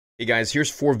Hey guys, here's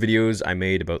 4 videos I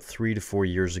made about 3 to 4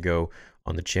 years ago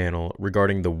on the channel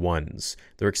regarding the Ones.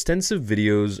 They're extensive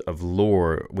videos of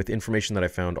lore with information that I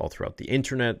found all throughout the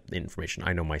internet, information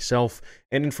I know myself,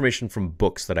 and information from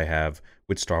books that I have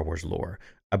with Star Wars lore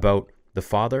about the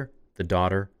father, the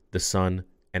daughter, the son,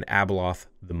 and ABELOTH,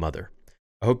 the mother.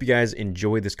 I hope you guys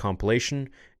enjoy this compilation,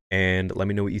 and let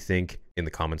me know what you think in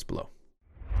the comments below.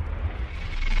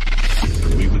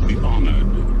 We would be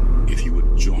honored if you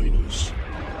would join us.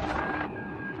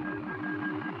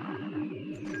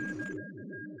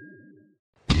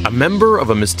 A member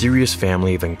of a mysterious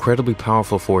family of incredibly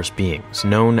powerful Force beings,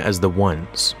 known as the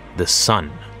Ones, the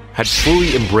Son, had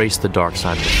fully embraced the dark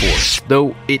side of the Force,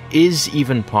 though it is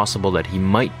even possible that he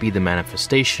might be the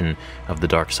manifestation of the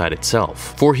dark side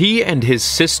itself. For he and his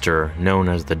sister, known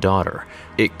as the Daughter,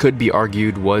 it could be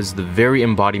argued was the very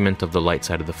embodiment of the light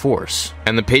side of the Force.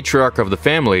 And the patriarch of the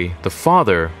family, the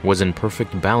father, was in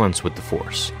perfect balance with the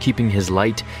Force, keeping his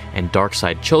light and dark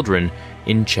side children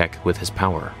in check with his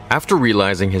power. After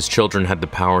realizing his children had the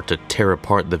power to tear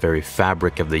apart the very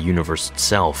fabric of the universe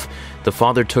itself, the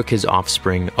father took his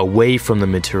offspring away from the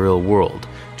material world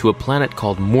to a planet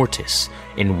called Mortis,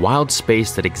 in wild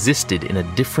space that existed in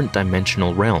a different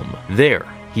dimensional realm. There,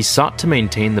 he sought to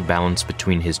maintain the balance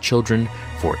between his children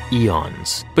for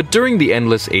eons. But during the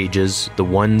endless ages, the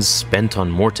ones spent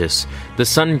on Mortis, the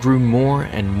son grew more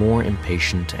and more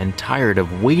impatient and tired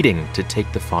of waiting to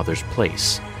take the father's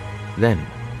place. Then,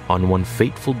 on one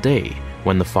fateful day,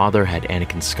 when the father had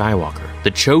Anakin Skywalker,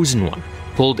 the Chosen One,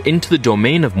 pulled into the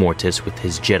domain of Mortis with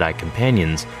his Jedi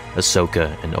companions,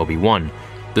 AHSOKA and Obi-Wan,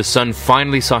 the son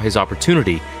finally saw his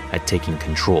opportunity at taking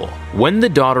control. When the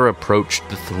daughter approached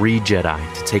the 3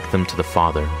 Jedi to take them to the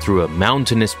father through a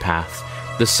mountainous path,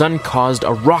 the son caused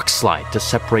a rock slide to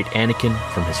separate Anakin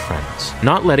from his friends.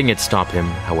 Not letting it stop him,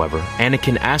 however,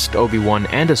 Anakin asked Obi-Wan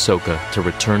and AHSOKA to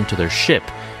return to their ship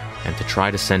and to try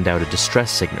to send out a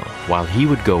distress signal while he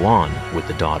would go on with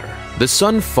the daughter. The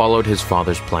son followed his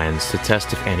father's plans to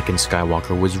test if Anakin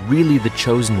Skywalker was really the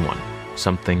Chosen One,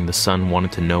 something the son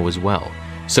wanted to know as well.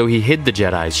 So he hid the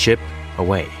Jedi's ship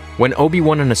away. When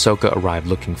Obi-Wan and AHSOKA arrived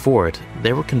looking for it,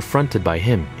 they were confronted by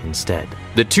him instead.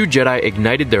 The 2 Jedi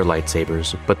ignited their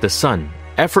lightsabers, but the son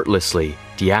effortlessly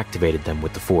deactivated them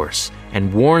with the Force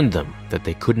and warned them that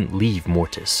they couldn't leave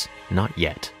Mortis. Not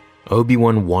yet.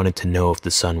 Obi-Wan wanted to know if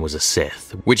the son was a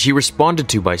Sith, which he responded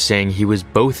to by saying he was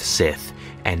both Sith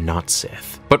and not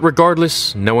Sith. But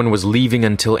regardless, no one was leaving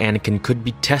until Anakin could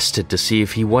be tested to see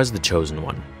if he was the Chosen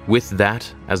One. With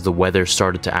that, as the weather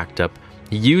started to act up,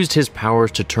 he used his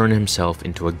powers to turn himself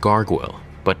into a gargoyle.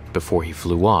 But before he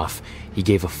flew off, he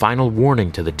gave a final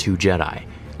warning to the 2 Jedi,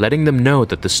 letting them know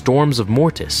that the storms of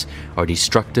Mortis are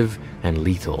destructive and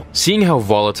lethal. Seeing how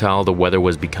volatile the weather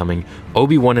was becoming,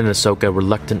 Obi-Wan and AHSOKA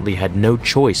reluctantly had no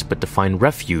choice but to find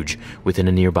refuge within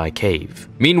a nearby cave.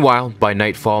 Meanwhile, by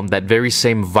nightfall, that very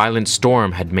same violent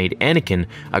storm had made Anakin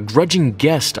a grudging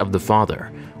guest of the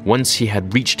father, once he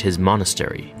had reached his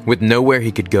monastery. With nowhere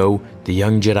he could go, the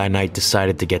young Jedi Knight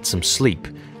decided to get some sleep,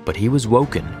 but he was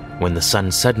woken when the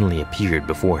sun suddenly appeared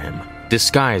before him,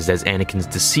 disguised as Anakin's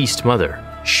deceased mother,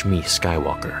 Shmi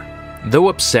Skywalker. Though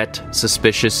upset,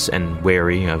 suspicious, and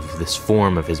wary of this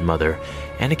form of his mother,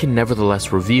 Anakin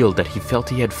nevertheless revealed that he felt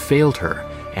he had failed her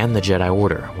and the Jedi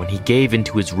Order when he gave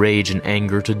into his rage and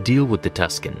anger to deal with the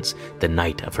Tuskens the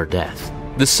night of her death.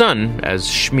 The son, as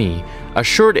Shmi,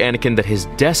 assured Anakin that his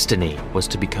destiny was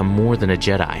to become more than a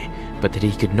Jedi, but that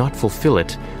he could not fulfill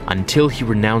it until he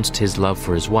renounced his love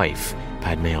for his wife,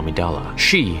 Padme Amidala.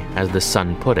 She, as the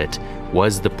son put it,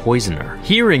 was the poisoner.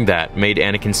 Hearing that made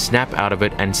Anakin snap out of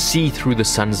it and see through the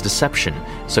son's deception,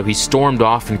 so he stormed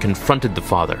off and confronted the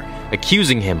father,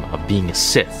 accusing him of being a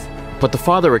Sith. But the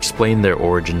father explained their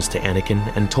origins to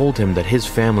Anakin and told him that his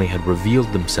family had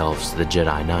revealed themselves to the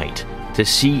Jedi Knight to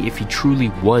see if he truly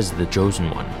was the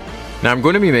Chosen One. Now, I'm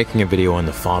going to be making a video on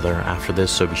the father after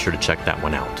this, so be sure to check that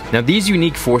one out. Now, these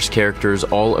unique Force characters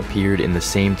all appeared in the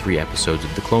same 3 episodes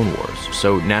of the Clone Wars,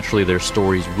 so naturally their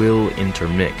stories will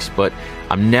intermix, but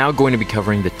I'm now going to be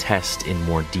covering the test in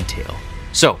more detail.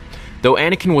 So, though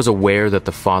Anakin was aware that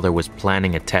the father was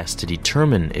planning a test to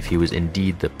determine if he was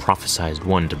indeed the prophesized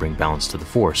one to bring balance to the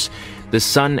Force, the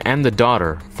son and the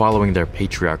daughter, following their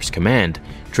patriarch's command,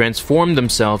 transformed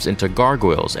themselves into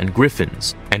gargoyles and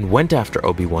griffins, and went after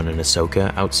Obi-Wan and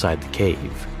AHSOKA outside the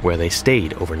cave, where they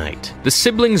stayed overnight. The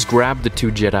siblings grabbed the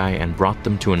 2 Jedi and brought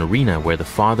them to an arena where the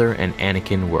father and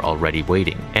Anakin were already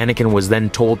waiting. Anakin was then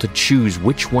told to choose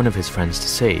which one of his friends to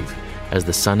save, as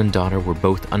the son and daughter were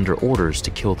both under orders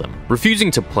to kill them.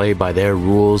 Refusing to play by their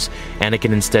rules,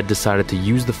 Anakin instead decided to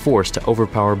use the Force to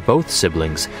overpower both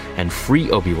siblings and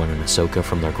free Obi-Wan and Ahsoka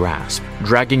from their grasp,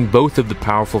 dragging both of the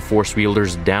powerful Force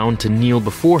wielders down to kneel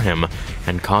before him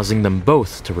and causing them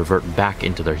both to revert back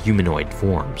into their humanoid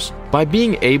forms. By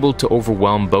being able to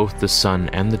overwhelm both the son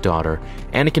and the daughter,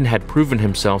 Anakin had proven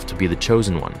himself to be the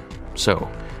chosen one.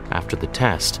 So, after the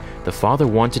test, the father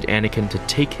wanted Anakin to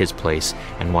take his place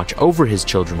and watch over his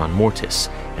children on Mortis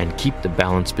and keep the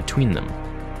balance between them.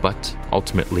 But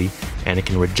ultimately,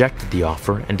 Anakin rejected the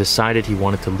offer and decided he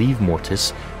wanted to leave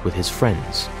Mortis with his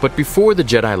friends. But before the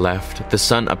Jedi left, the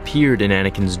son appeared in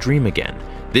Anakin's dream again,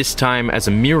 this time as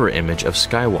a mirror image of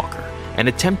Skywalker, and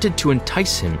attempted to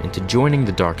entice him into joining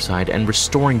the dark side and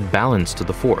restoring balance to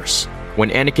the Force. When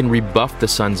Anakin rebuffed the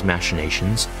son's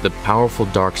machinations, the powerful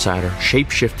Darksider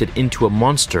shapeshifted into a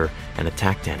monster and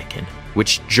attacked Anakin,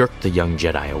 which jerked the young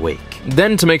Jedi awake.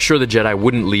 Then, to make sure the Jedi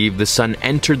wouldn't leave, the son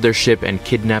entered their ship and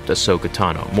kidnapped Ahsoka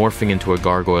Tano, morphing into a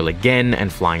gargoyle again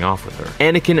and flying off with her.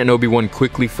 Anakin and Obi-Wan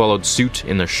quickly followed suit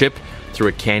in their ship through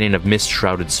a canyon of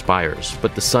mist-shrouded spires,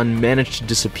 but the son managed to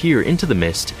disappear into the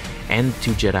mist, and the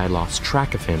two Jedi lost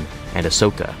track of him and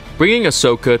Ahsoka. Bringing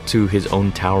Ahsoka to his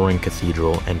own towering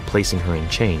cathedral and placing her in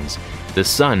chains, the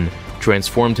son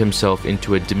transformed himself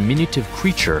into a diminutive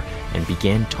creature and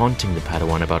began taunting the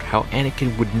Padawan about how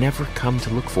Anakin would never come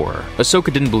to look for her.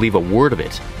 Ahsoka didn't believe a word of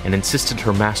it and insisted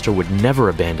her master would never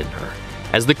abandon her.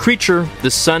 As the creature,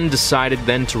 the son decided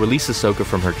then to release Ahsoka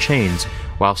from her chains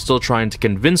while still trying to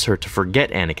convince her to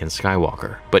forget Anakin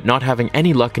Skywalker. But not having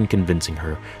any luck in convincing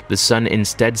her, the son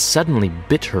instead suddenly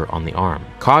bit her on the arm,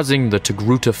 causing the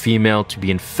Togruta female to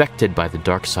be infected by the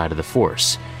dark side of the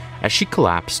Force. As she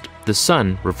collapsed, the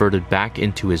son reverted back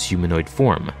into his humanoid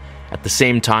form. At the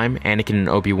same time, Anakin and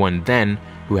Obi-Wan then,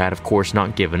 who had of course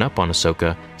not given up on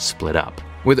Ahsoka, split up.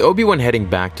 With Obi-Wan heading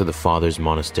back to the father's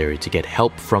monastery to get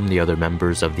help from the other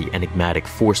members of the enigmatic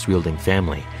Force-wielding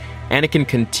family, Anakin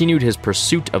continued his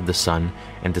pursuit of the son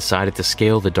and decided to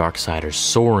scale the Darksider's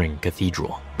soaring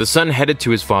cathedral. The son headed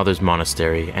to his father's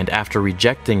monastery and, after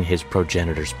rejecting his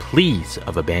progenitor's pleas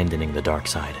of abandoning the dark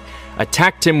side,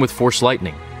 attacked him with Force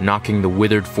lightning, knocking the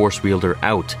withered Force wielder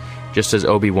out just as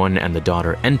Obi-Wan and the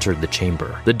daughter entered the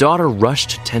chamber. The daughter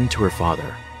rushed to tend to her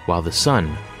father, while the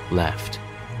son left.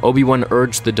 Obi-Wan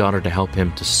urged the daughter to help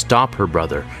him to stop her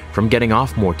brother from getting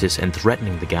off Mortis and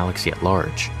threatening the galaxy at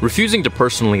large. Refusing to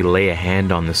personally lay a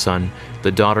hand on the son,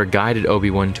 the daughter guided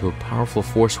Obi-Wan to a powerful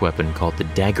Force weapon called the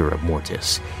Dagger of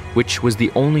Mortis, which was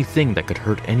the only thing that could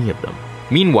hurt any of them.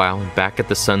 Meanwhile, back at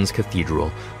the son's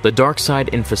cathedral, the Darkside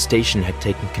infestation had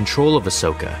taken control of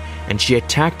Ahsoka, and she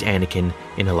attacked Anakin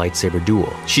in a lightsaber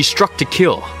duel. She struck to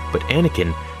kill, but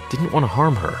Anakin didn't want to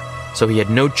harm her, so he had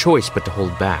no choice but to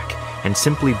hold back and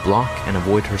simply block and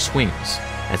avoid her swings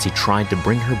as he tried to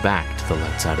bring her back to the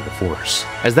light side of the Force.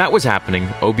 As that was happening,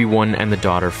 Obi-Wan and the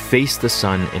daughter faced the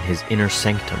son in his inner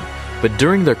sanctum, but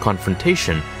during their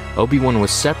confrontation, Obi-Wan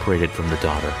was separated from the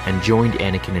daughter and joined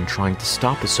Anakin in trying to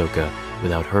stop Ahsoka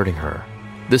without hurting her.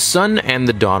 The son and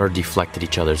the daughter deflected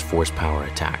each other's Force power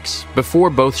attacks, before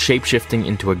both shapeshifting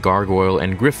into a gargoyle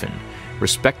and griffin,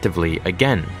 respectively,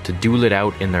 again to duel it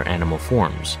out in their animal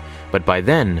forms. But by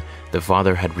then, the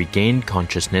father had regained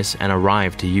consciousness and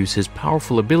arrived to use his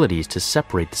powerful abilities to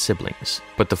separate the siblings.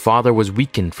 But the father was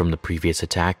weakened from the previous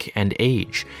attack and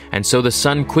age, and so the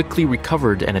son quickly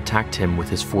recovered and attacked him with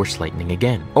his Force lightning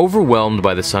again. Overwhelmed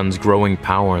by the son's growing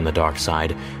power on the dark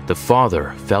side, the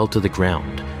father fell to the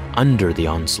ground under the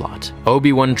onslaught.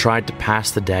 Obi-Wan tried to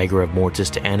pass the Dagger of Mortis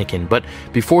to Anakin, but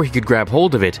before he could grab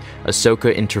hold of it,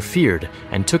 Ahsoka interfered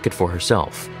and took it for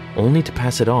herself, only to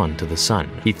pass it on to the son.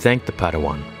 He thanked the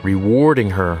Padawan, rewarding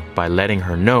her by letting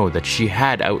her know that she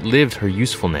had outlived her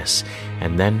usefulness,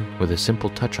 and then, with a simple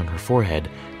touch on her forehead,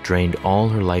 drained all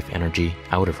her life energy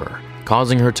out of her,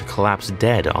 causing her to collapse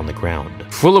dead on the ground.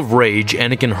 Full of rage,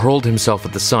 Anakin hurled himself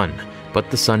at the son, but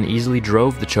the son easily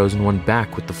drove the Chosen One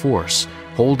back with the Force,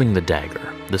 holding the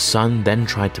dagger. The son then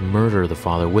tried to murder the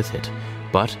father with it,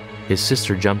 but his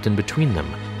sister jumped in between them,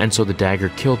 and so the dagger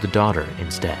killed the daughter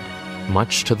instead.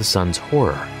 Much to the son's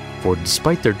horror, for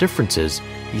despite their differences,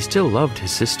 he still loved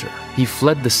his sister. He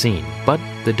fled the scene, but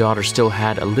the daughter still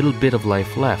had a little bit of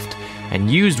life left,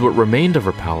 and used what remained of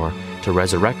her power to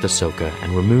resurrect Ahsoka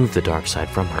and remove the dark side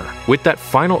from her. With that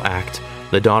final act,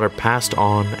 the daughter passed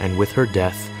on, and with her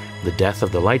death, the death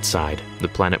of the light side, the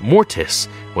planet Mortis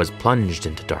was plunged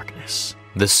into darkness.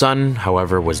 The son,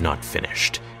 however, was not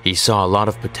finished. He saw a lot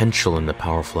of potential in the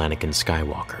powerful Anakin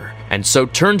Skywalker, and so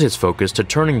turned his focus to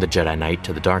turning the Jedi Knight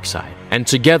to the dark side. And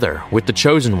together with the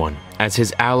Chosen One, as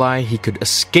his ally, he could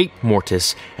escape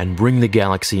Mortis and bring the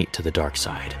galaxy to the dark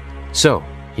side. So,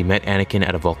 he met Anakin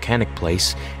at a volcanic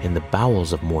place in the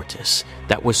bowels of Mortis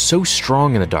that was so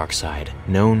strong in the dark side,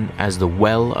 known as the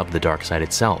Well of the Dark Side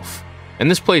itself. And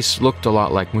this place looked a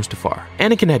lot like Mustafar.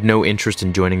 Anakin had no interest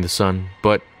in joining the Sun,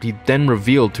 but he then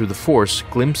revealed through the Force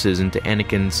glimpses into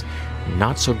Anakin's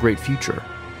not-so-great future,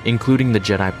 including the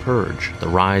Jedi Purge, the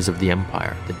rise of the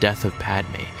Empire, the death of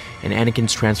Padme, and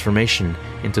Anakin's transformation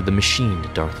into the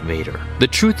machined Darth Vader. The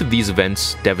truth of these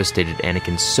events devastated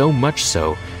Anakin so much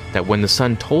so that when the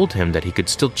Sun told him that he could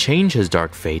still change his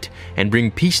dark fate and bring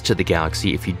peace to the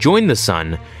galaxy if he joined the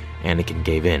Sun, Anakin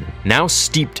gave in. Now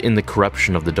steeped in the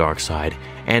corruption of the dark side,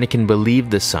 Anakin believed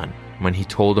the Sun when he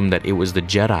told him that it was the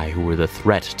Jedi who were the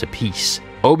threat to peace.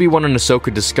 Obi-Wan and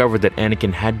Ahsoka discovered that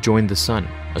Anakin had joined the Sun.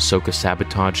 Ahsoka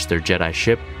sabotaged their Jedi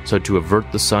ship so to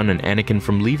avert the Sun and Anakin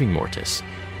from leaving Mortis.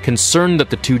 Concerned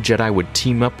that the two Jedi would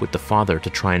team up with the Father to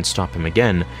try and stop him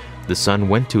again, the Son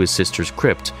went to his sister's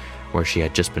crypt, where she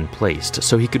had just been placed,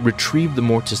 so he could retrieve the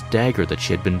Mortis dagger that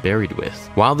she had been buried with.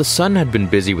 While the Son had been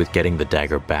busy with getting the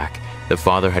dagger back, the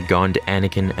Father had gone to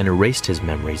Anakin and erased his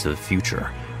memories of the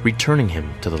future, returning him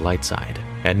to the light side.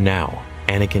 And now,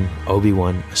 Anakin,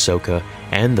 Obi-Wan, Ahsoka,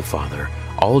 and the Father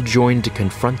all joined to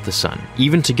confront the Sun.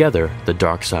 Even together, the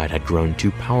dark side had grown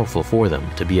too powerful for them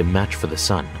to be a match for the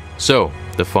Sun. So,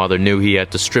 the Father knew he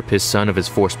had to strip his son of his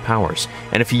Force powers,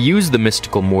 and if he used the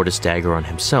mystical Mortis dagger on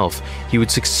himself, he would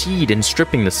succeed in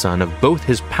stripping the Son of both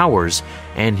his powers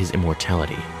and his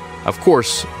immortality. Of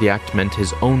course, the act meant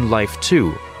his own life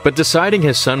too, but deciding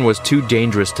his son was too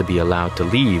dangerous to be allowed to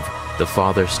leave, the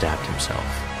Father stabbed himself.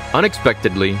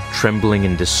 Unexpectedly, trembling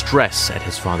in distress at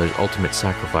his father's ultimate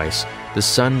sacrifice, the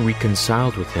Son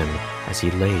reconciled with him as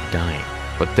he lay dying.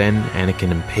 But then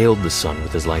Anakin impaled the Son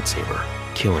with his lightsaber,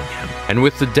 killing him. And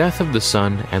with the death of the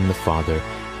Son and the Father,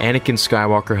 Anakin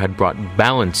Skywalker had brought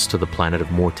balance to the planet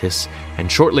of Mortis,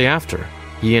 and shortly after,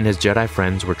 he and his Jedi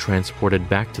friends were transported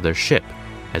back to their ship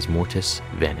as Mortis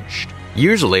vanished.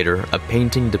 Years later, a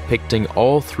painting depicting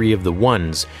all three of the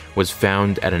Ones was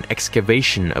found at an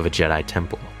excavation of a Jedi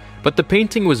temple. But the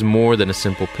painting was more than a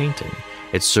simple painting.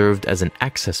 It served as an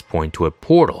access point to a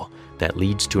portal that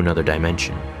leads to another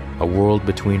dimension, a world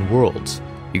between worlds.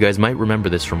 You guys might remember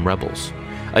this from Rebels.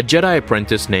 A Jedi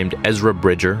apprentice named Ezra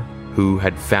Bridger, who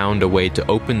had found a way to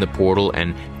open the portal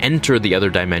and enter the other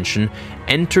dimension,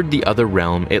 entered the other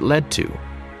realm it led to.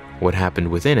 What happened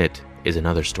within it is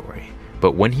another story.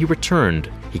 But when he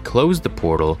returned, he closed the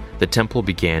portal, the temple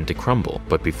began to crumble.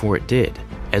 But before it did,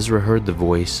 Ezra heard the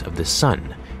voice of the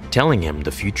Sun, telling him the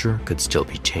future could still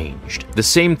be changed. The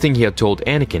same thing he had told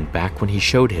Anakin back when he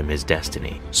showed him his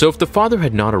destiny. So if the Father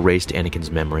had not erased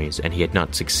Anakin's memories and he had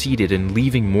not succeeded in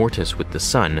leaving Mortis with the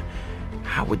Sun,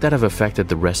 how would that have affected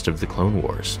the rest of the Clone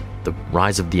Wars, the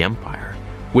rise of the Empire?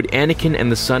 Would Anakin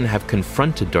and the Sun have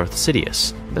confronted Darth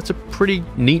Sidious? That's a pretty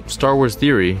neat Star Wars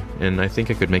theory, and I think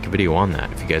I could make a video on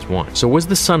that if you guys want. So was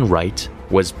the Sun right?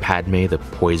 Was Padme the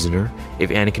poisoner? If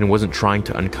Anakin wasn't trying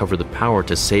to uncover the power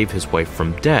to save his wife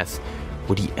from death,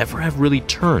 would he ever have really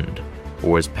turned?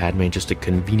 Or was Padme just a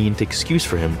convenient excuse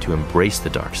for him to embrace the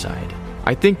dark side?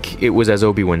 I think it was as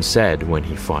Obi-Wan said when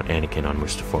he fought Anakin on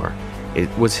Mustafar. It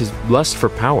was his lust for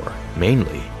power,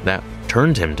 mainly, that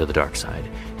turned him to the dark side.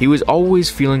 He was always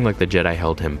feeling like the Jedi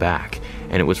held him back,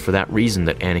 and it was for that reason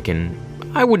that Anakin,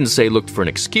 I wouldn't say looked for an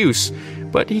excuse,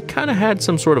 but he kind of had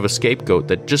some sort of a scapegoat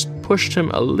that just pushed him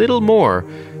a little more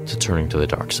to turning to the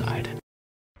dark side.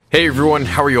 Hey everyone,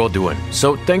 how are you all doing?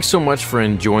 So thanks so much for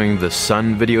enjoying the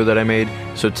Son video that I made.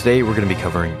 So today we're going to be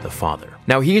covering the Father.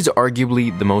 Now he is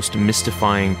arguably the most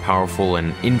mystifying, powerful,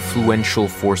 and influential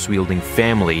Force-wielding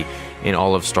family in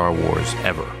all of Star Wars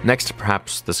ever, next to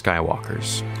perhaps the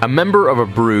Skywalkers. A member of a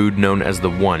brood known as the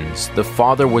Ones, the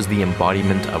Father was the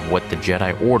embodiment of what the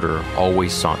Jedi Order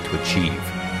always sought to achieve.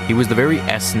 He was the very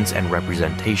essence and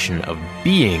representation of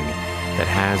being that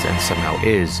has and somehow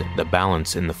is the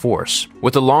balance in the Force.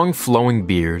 With a long flowing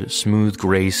beard, smooth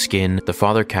gray skin, the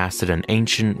Father casted an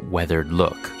ancient, weathered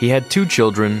look. He had two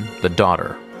children, the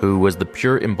daughter, who was the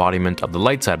pure embodiment of the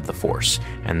light side of the Force,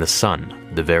 and the Son,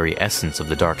 the very essence of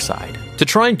the dark side. To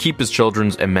try and keep his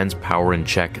children's immense power in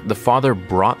check, the Father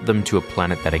brought them to a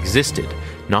planet that existed,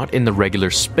 not in the regular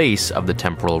space of the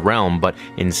temporal realm, but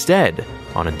instead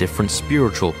on a different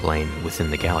spiritual plane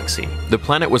within the galaxy. The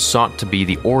planet was sought to be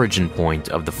the origin point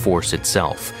of the Force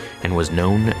itself, and was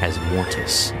known as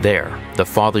Mortis. There, the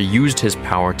Father used his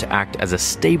power to act as a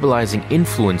stabilizing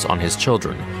influence on his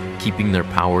children, keeping their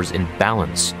powers in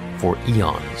balance for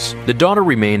eons. The daughter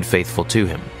remained faithful to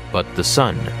him, but the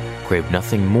son craved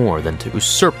nothing more than to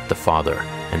usurp the father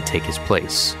and take his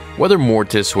place. Whether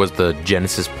Mortis was the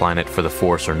genesis planet for the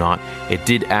Force or not, it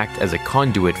did act as a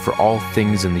conduit for all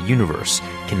things in the universe,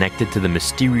 connected to the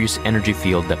mysterious energy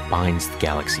field that binds the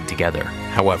galaxy together.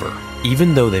 However,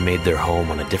 even though they made their home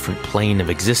on a different plane of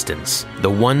existence, the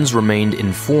Ones remained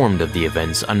informed of the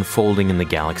events unfolding in the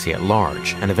galaxy at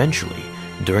large, and eventually,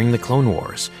 during the Clone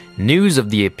Wars, news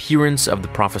of the appearance of the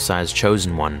prophesized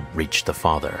Chosen One reached the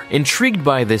father. Intrigued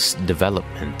by this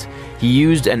development, he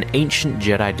used an ancient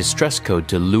Jedi distress code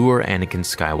to lure Anakin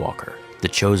Skywalker, the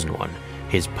Chosen One,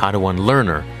 his Padawan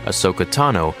learner, Ahsoka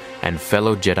Tano, and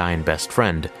fellow Jedi and best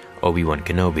friend, Obi-Wan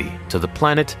Kenobi, to the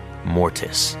planet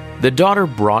Mortis. The daughter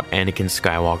brought Anakin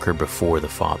Skywalker before the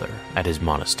father at his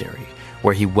monastery,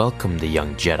 where he welcomed the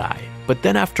young Jedi. But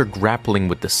then after grappling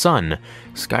with the son,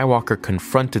 Skywalker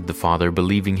confronted the father,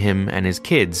 believing him and his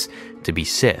kids to be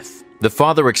Sith. The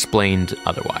father explained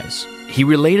otherwise. He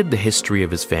related the history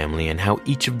of his family and how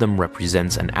each of them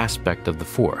represents an aspect of the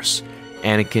Force.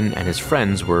 Anakin and his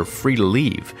friends were free to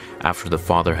leave after the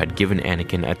father had given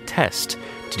Anakin a test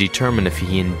to determine if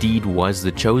he indeed was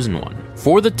the Chosen One.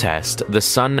 For the test, the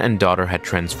son and daughter had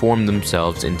transformed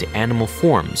themselves into animal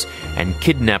forms and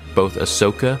kidnapped both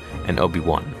Ahsoka and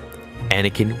Obi-Wan.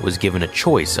 Anakin was given a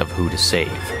choice of who to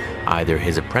save, either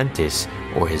his apprentice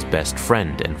or his best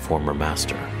friend and former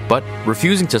master. But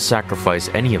refusing to sacrifice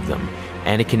any of them,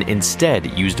 Anakin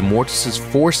instead used Mortis'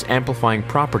 force-amplifying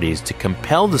properties to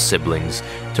compel the siblings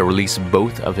to release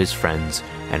both of his friends,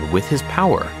 and with his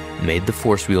power, made the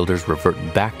Force wielders revert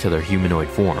back to their humanoid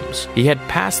forms. He had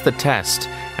passed the test,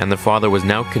 and the father was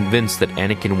now convinced that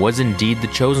Anakin was indeed the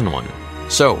Chosen One.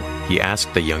 So, he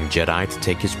asked the young Jedi to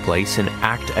take his place and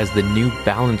act as the new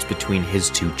balance between his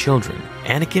two children.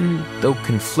 Anakin, though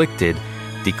conflicted,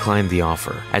 declined the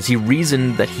offer, as he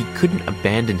reasoned that he couldn't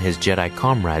abandon his Jedi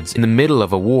comrades in the middle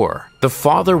of a war. The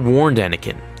father warned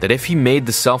Anakin that if he made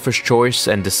the selfish choice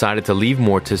and decided to leave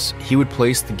Mortis, he would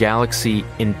place the galaxy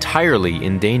entirely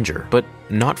in danger, but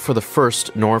not for the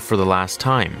first nor for the last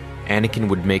time. Anakin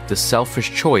would make the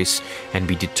selfish choice and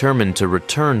be determined to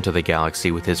return to the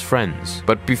galaxy with his friends.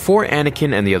 But before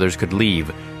Anakin and the others could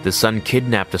leave, the son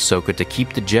kidnapped Ahsoka to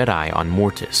keep the Jedi on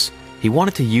Mortis. He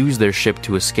wanted to use their ship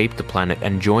to escape the planet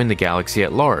and join the galaxy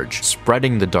at large,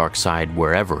 spreading the dark side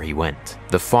wherever he went.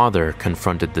 The father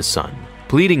confronted the son,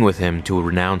 pleading with him to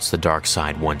renounce the dark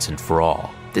side once and for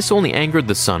all. This only angered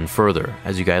the son further,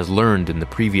 as you guys learned in the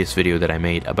previous video that I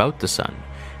made about the son.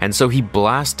 And so he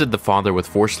blasted the father with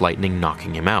force lightning,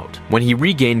 knocking him out. When he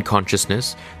regained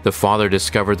consciousness, the father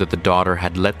discovered that the daughter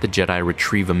had let the Jedi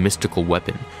retrieve a mystical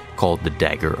weapon called the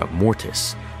Dagger of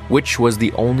Mortis, which was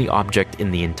the only object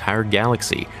in the entire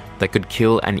galaxy that could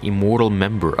kill an immortal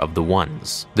member of the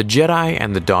Ones. The Jedi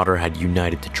and the daughter had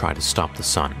united to try to stop the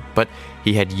son, but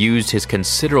he had used his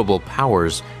considerable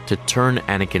powers to turn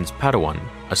Anakin's Padawan,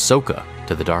 Ahsoka,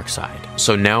 to the dark side.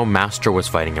 So now Master was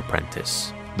fighting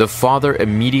Apprentice. The father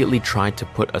immediately tried to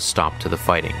put a stop to the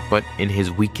fighting, but in his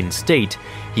weakened state,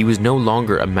 he was no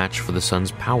longer a match for the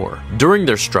son's power. During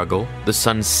their struggle, the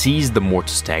son seized the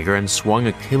Mortis dagger and swung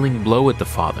a killing blow at the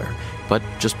father, but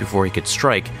just before he could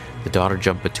strike, the daughter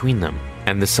jumped between them,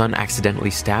 and the son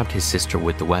accidentally stabbed his sister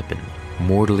with the weapon,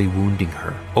 mortally wounding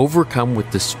her. Overcome with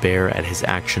despair at his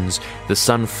actions, the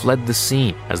son fled the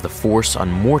scene as the force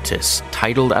on Mortis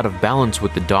tidaled out of balance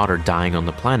with the daughter dying on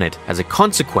the planet. As a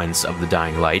consequence of the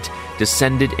dying light,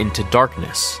 descended into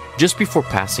darkness. Just before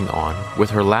passing on,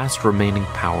 with her last remaining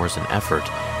powers and effort,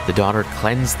 the daughter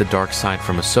cleansed the dark side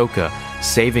from Ahsoka,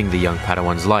 saving the young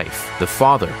Padawan's life. The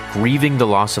father, grieving the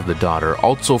loss of the daughter,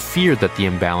 also feared that the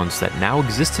imbalance that now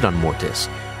existed on Mortis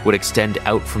would extend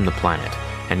out from the planet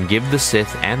and give the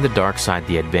Sith and the dark side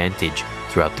the advantage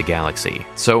throughout the galaxy.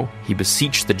 So, he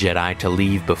beseeched the Jedi to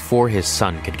leave before his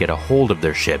son could get a hold of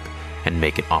their ship and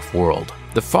make it off-world.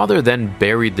 The father then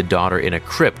buried the daughter in a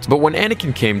crypt, but when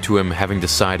Anakin came to him having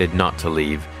decided not to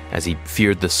leave, as he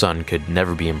feared the son could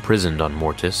never be imprisoned on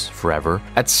Mortis forever,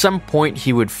 at some point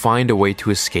he would find a way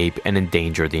to escape and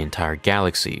endanger the entire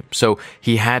galaxy, so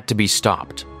he had to be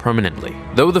stopped permanently.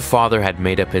 Though the father had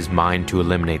made up his mind to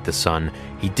eliminate the son,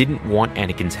 he didn't want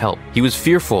Anakin's help. He was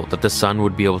fearful that the son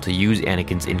would be able to use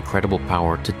Anakin's incredible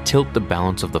power to tilt the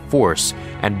balance of the Force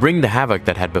and bring the havoc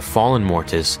that had befallen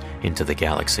Mortis into the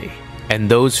galaxy. And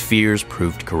those fears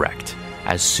proved correct,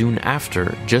 as soon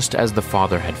after, just as the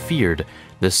father had feared,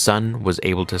 the son was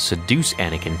able to seduce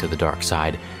Anakin to the dark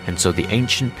side, and so the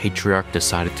ancient patriarch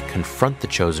decided to confront the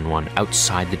Chosen One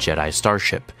outside the Jedi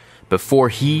starship, before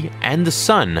he and the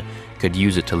son could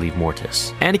use it to leave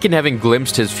Mortis. Anakin, having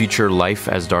glimpsed his future life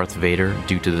as Darth Vader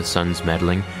due to the son's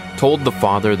meddling, told the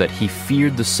father that he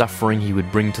feared the suffering he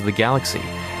would bring to the galaxy,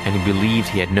 and he believed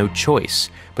he had no choice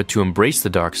but to embrace the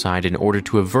dark side in order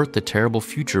to avert the terrible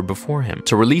future before him.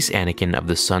 To release Anakin of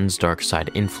the son's dark side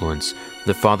influence,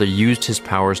 the father used his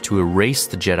powers to erase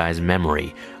the Jedi's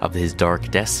memory of his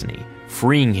dark destiny,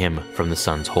 freeing him from the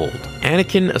son's hold.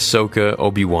 Anakin, Ahsoka,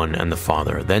 Obi-Wan, and the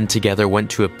father then together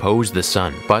went to oppose the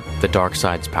son, but the dark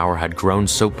side's power had grown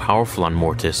so powerful on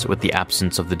Mortis with the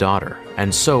absence of the daughter,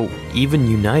 and so, even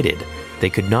united, they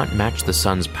could not match the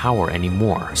son's power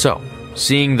anymore. So,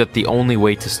 seeing that the only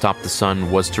way to stop the son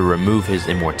was to remove his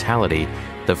immortality,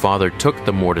 the father took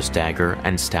the Mortis dagger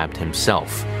and stabbed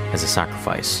himself as a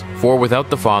sacrifice. For without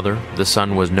the father, the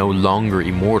son was no longer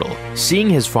immortal. Seeing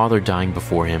his father dying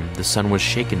before him, the son was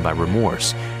shaken by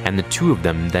remorse, and the two of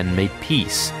them then made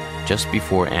peace, just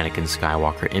before Anakin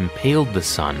Skywalker impaled the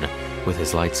son with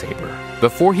his lightsaber.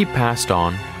 Before he passed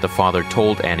on, the father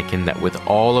told Anakin that with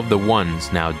all of the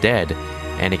ones now dead,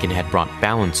 Anakin had brought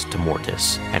balance to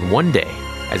Mortis, and one day,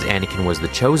 as Anakin was the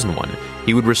chosen one,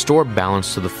 he would restore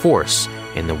balance to the Force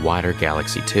in the wider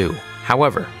galaxy too.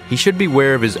 However, he should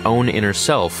beware of his own inner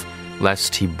self,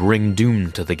 lest he bring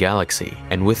doom to the galaxy.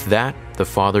 And with that, the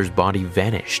father's body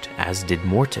vanished, as did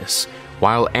Mortis,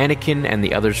 while Anakin and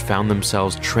the others found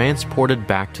themselves transported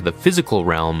back to the physical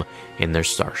realm in their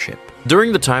starship.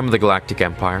 During the time of the Galactic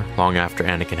Empire, long after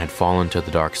Anakin had fallen to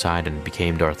the dark side and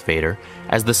became Darth Vader,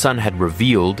 as the son had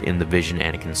revealed in the vision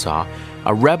Anakin saw,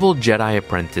 a rebel Jedi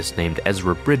apprentice named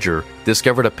Ezra Bridger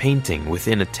discovered a painting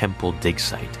within a temple dig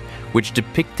site, which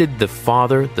depicted the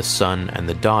father, the son, and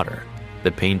the daughter.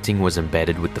 The painting was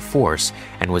embedded with the Force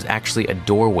and was actually a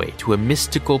doorway to a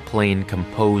mystical plane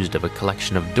composed of a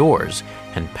collection of doors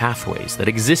and pathways that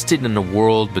existed in a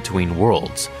world between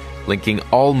worlds, linking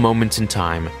all moments in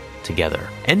time together.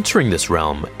 Entering this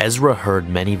realm, Ezra heard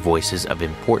many voices of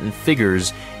important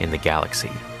figures in the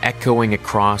galaxy, echoing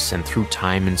across and through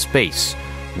time and space.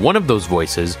 One of those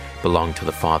voices belonged to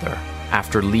the father.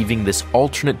 After leaving this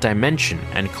alternate dimension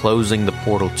and closing the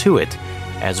portal to it,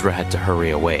 Ezra had to hurry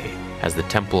away, as the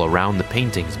temple around the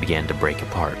paintings began to break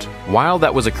apart. While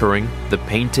that was occurring, the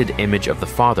painted image of the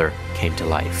father came to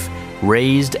life,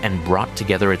 raised and brought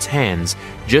together its hands,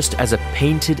 just as a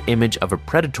painted image of a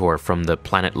predator from the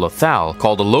planet Lothal,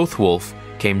 called a Lothwolf,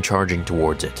 came charging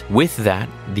towards it. With that,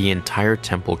 the entire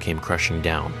temple came crushing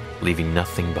down, leaving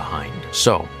nothing behind.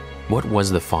 So, what was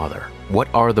the father? What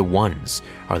are the ones?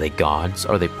 Are they gods?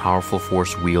 Are they powerful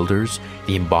Force wielders?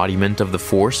 The embodiment of the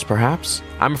Force, perhaps?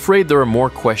 I'm afraid there are more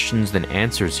questions than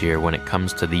answers here when it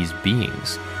comes to these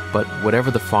beings. But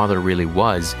whatever the father really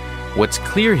was, what's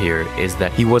clear here is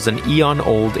that he was an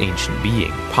eon-old ancient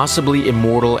being, possibly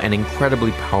immortal and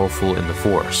incredibly powerful in the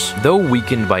Force. Though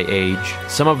weakened by age,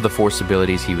 some of the Force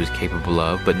abilities he was capable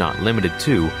of, but not limited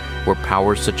to, were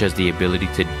powers such as the ability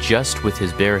to just with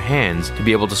his bare hands to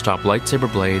be able to stop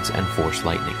lightsaber blades and force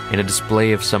lightning, in a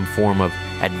display of some form of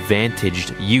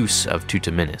advantaged use of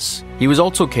Tutaminis. He was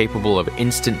also capable of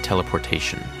instant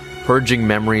teleportation, purging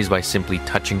memories by simply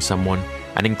touching someone,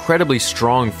 an incredibly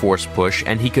strong force push,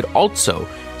 and he could also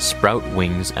sprout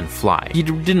wings and fly. He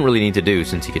didn't really need to do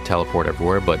since he could teleport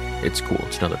everywhere, but it's cool,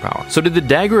 it's another power. So did the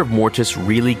dagger of Mortis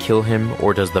really kill him,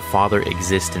 or does the father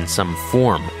exist in some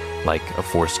form, like a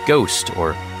Force ghost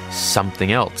or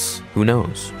something else? Who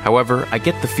knows? However, I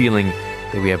get the feeling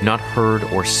that we have not heard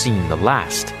or seen the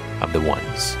last of the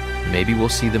ones. Maybe we'll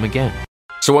see them again.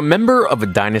 So a member of a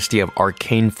dynasty of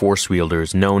arcane Force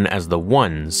wielders known as the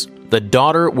Ones, the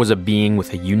daughter was a being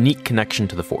with a unique connection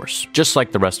to the Force, just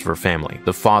like the rest of her family,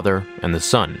 the father and the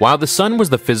son. While the son was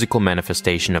the physical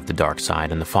manifestation of the dark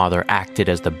side and the father acted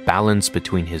as the balance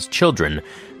between his children,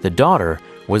 the daughter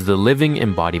was the living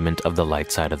embodiment of the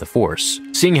light side of the Force.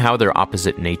 Seeing how their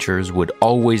opposite natures would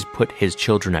always put his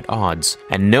children at odds,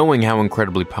 and knowing how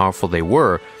incredibly powerful they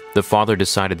were, the father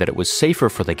decided that it was safer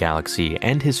for the galaxy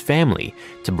and his family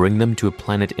to bring them to a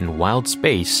planet in wild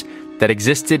space that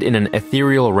existed in an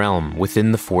ethereal realm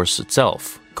within the Force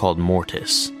itself, called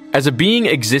Mortis. As a being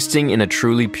existing in a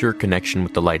truly pure connection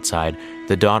with the light side,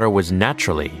 the daughter was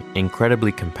naturally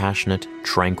incredibly compassionate,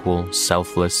 tranquil,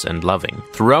 selfless, and loving.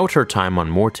 Throughout her time on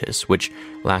Mortis, which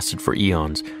lasted for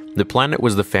eons, the planet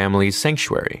was the family's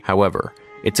sanctuary. However,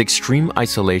 its extreme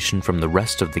isolation from the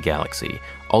rest of the galaxy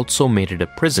also made it a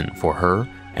prison for her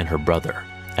and her brother,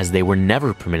 as they were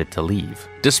never permitted to leave.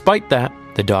 Despite that,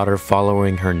 the daughter,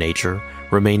 following her nature,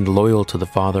 remained loyal to the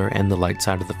father and the light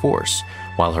side of the Force,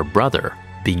 while her brother,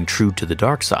 being true to the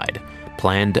dark side,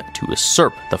 planned to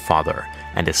usurp the father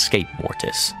and escape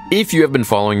Mortis. If you have been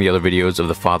following the other videos of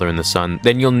the father and the son,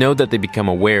 then you'll know that they become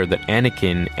aware that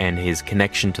Anakin and his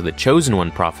connection to the Chosen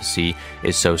One prophecy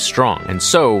is so strong. And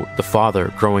so, the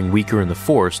father, growing weaker in the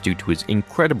Force due to his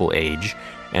incredible age,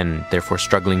 and therefore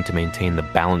struggling to maintain the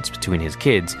balance between his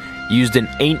kids, used an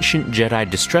ancient Jedi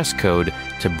distress code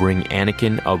to bring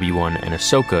Anakin, Obi-Wan, and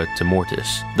Ahsoka to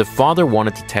Mortis. The father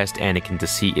wanted to test Anakin to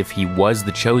see if he was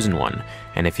the Chosen One,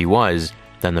 and if he was,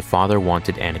 then the father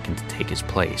wanted Anakin to take his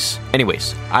place.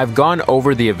 Anyways, I've gone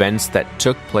over the events that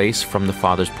took place from the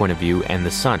father's point of view and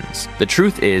the son's. The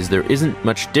truth is, there isn't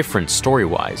much difference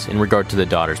story-wise in regard to the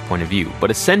daughter's point of view,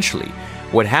 but essentially,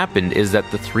 what happened is that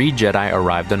the 3 Jedi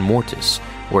arrived on Mortis,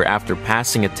 where after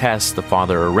passing a test the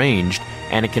father arranged,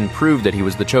 Anakin proved that he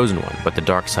was the Chosen One, but the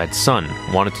dark side's son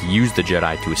wanted to use the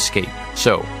Jedi to escape.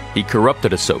 So, he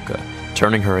corrupted Ahsoka,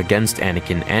 turning her against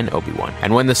Anakin and Obi-Wan,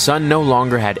 and when the son no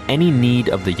longer had any need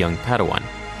of the young Padawan,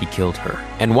 he killed her.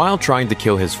 And while trying to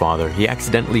kill his father, he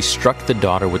accidentally struck the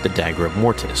daughter with the dagger of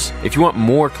Mortis. If you want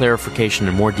more clarification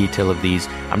and more detail of these,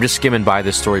 I'm just skimming by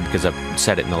this story because I've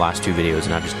said it in the last 2 videos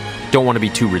and I just don't want to be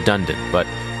too redundant, but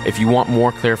if you want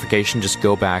more clarification, just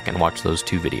go back and watch those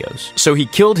 2 videos. So he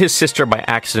killed his sister by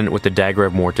accident with the dagger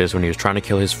of Mortis when he was trying to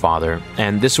kill his father,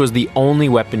 and this was the only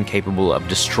weapon capable of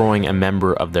destroying a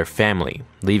member of their family,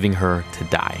 leaving her to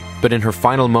die. But in her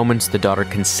final moments, the daughter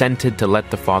consented to let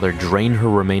the father drain her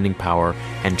remaining power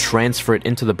and transfer it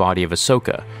into the body of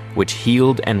Ahsoka, which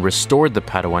healed and restored the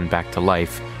Padawan back to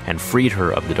life and freed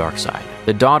her of the dark side.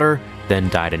 The daughter then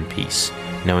died in peace,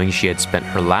 knowing she had spent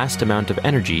her last amount of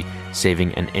energy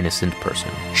saving an innocent person.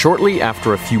 Shortly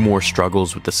after a few more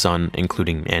struggles with the son,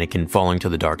 including Anakin falling to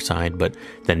the dark side, but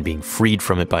then being freed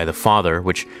from it by the father,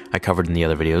 which I covered in the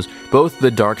other videos, both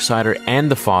the Darksider and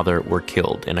the father were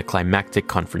killed in a climactic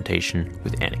confrontation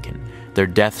with Anakin. Their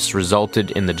deaths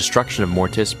resulted in the destruction of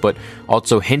Mortis, but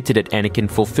also hinted at Anakin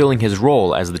fulfilling his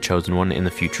role as the Chosen One in the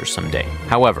future someday.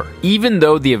 However, even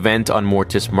though the event on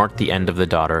Mortis marked the end of the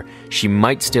daughter, she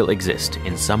might still exist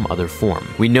in some other form.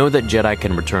 We know that Jedi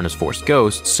can return as Force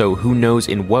ghosts, so who knows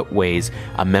in what ways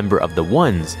a member of the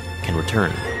Ones can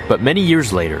return. But many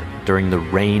years later, during the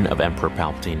reign of Emperor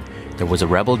Palpatine, there was a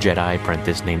rebel Jedi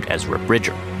apprentice named Ezra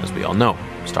Bridger, as we all know,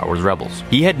 Star Wars Rebels.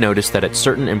 He had noticed that at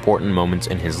certain important moments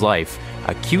in his life,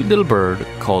 a cute little bird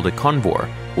called a convor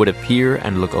would appear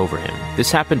and look over him.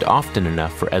 This happened often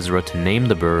enough for Ezra to name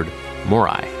the bird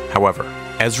Morai. However,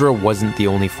 Ezra wasn't the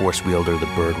only Force wielder the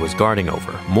bird was guarding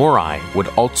over. Morai would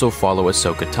also follow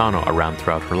Ahsoka Tano around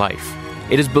throughout her life.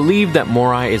 It is believed that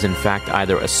Morai is in fact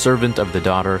either a servant of the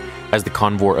daughter, as the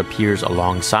convor appears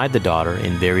alongside the daughter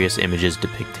in various images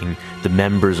depicting the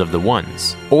members of the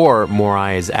Ones, or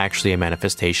Morai is actually a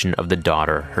manifestation of the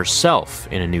daughter herself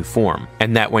in a new form,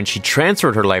 and that when she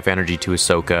transferred her life energy to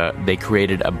Ahsoka, they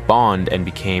created a bond and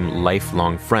became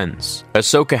lifelong friends.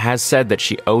 Ahsoka has said that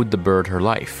she owed the bird her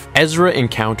life. Ezra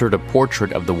encountered a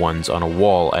portrait of the Ones on a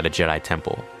wall at a Jedi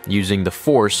temple, using the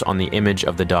Force on the image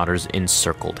of the daughter's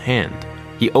encircled hand.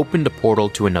 He opened a portal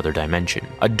to another dimension,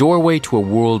 a doorway to a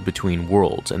world between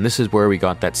worlds, and this is where we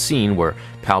got that scene where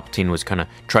Palpatine was kind of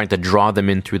trying to draw them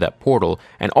in through that portal,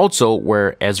 and also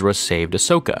where Ezra saved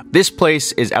Ahsoka. This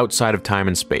place is outside of time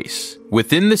and space.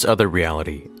 Within this other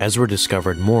reality, Ezra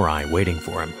discovered Morai waiting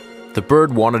for him. The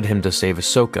bird wanted him to save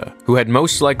Ahsoka, who had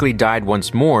most likely died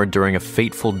once more during a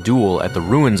fateful duel at the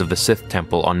ruins of the Sith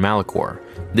Temple on Malachor,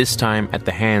 this time at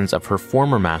the hands of her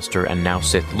former master and now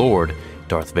Sith Lord,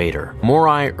 Darth Vader.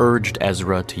 Morai urged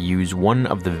Ezra to use one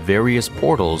of the various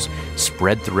portals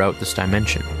spread throughout this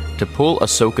dimension to pull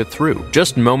Ahsoka through,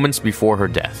 just moments before her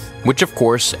death, which of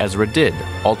course Ezra did,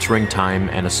 altering time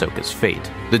and Ahsoka's fate.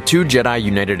 The 2 Jedi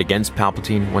united against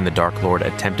Palpatine when the Dark Lord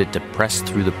attempted to press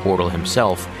through the portal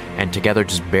himself, and together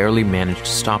just barely managed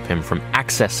to stop him from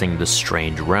accessing the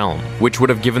strange realm, which would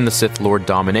have given the Sith Lord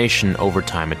domination over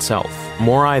time itself.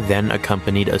 Morai then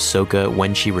accompanied Ahsoka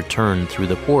when she returned through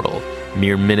the portal,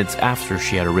 mere minutes after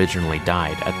she had originally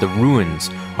died at the ruins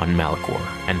on Malachor,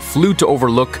 and flew to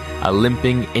overlook a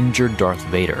limping, injured Darth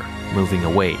Vader moving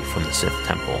away from the Sith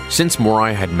Temple. Since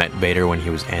Morai had met Vader when he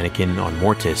was Anakin on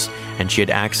Mortis, and she had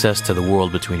access to the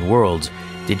world between worlds,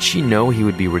 did she know he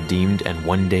would be redeemed and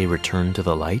one day return to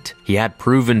the light? He had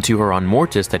proven to her on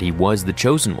Mortis that he was the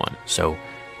Chosen One, so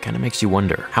kind of makes you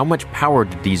wonder, how much power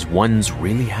did these ones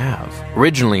really have?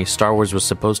 Originally, Star Wars was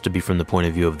supposed to be from the point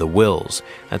of view of the Wills.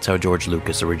 That's how George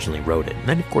Lucas originally wrote it. And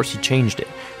then, of course, he changed it.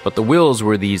 But the Wills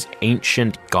were these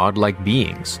ancient, godlike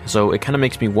beings. So it kind of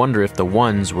makes me wonder if the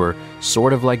ones were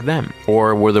sort of like them.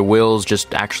 Or were the Wills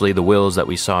just actually the Wills that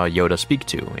we saw Yoda speak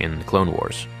to in the Clone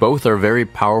Wars? Both are very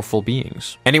powerful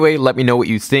beings. Anyway, let me know what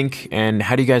you think, and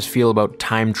how do you guys feel about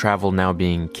time travel now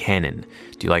being canon?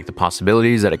 Do you like the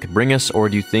possibilities that it could bring us, or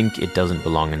do you think it doesn't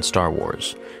belong in Star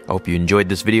Wars? I hope you enjoyed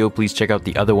this video. Please check out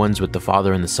the other ones with the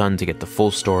father and the son to get the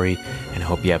full story, and I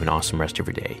hope you have an awesome rest of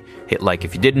your day. Hit like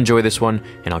if you did enjoy this one,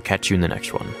 and I'll catch you in the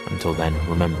next one. Until then,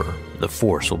 remember, the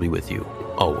Force will be with you,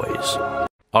 always.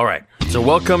 Alright, so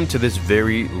welcome to this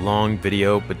very long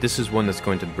video, but this is one that's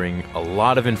going to bring a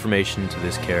lot of information to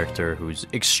this character who's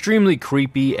extremely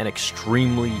creepy and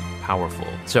extremely powerful.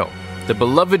 So, the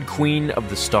beloved Queen of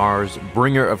the Stars,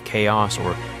 bringer of chaos,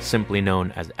 or simply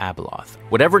known as ABELOTH.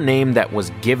 Whatever name that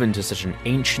was given to such an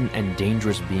ancient and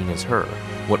dangerous being as her,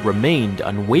 what remained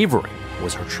unwavering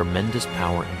was her tremendous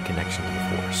power and connection to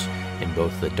the Force, in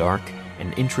both the dark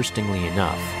and, interestingly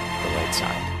enough, the light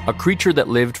side. A creature that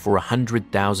lived for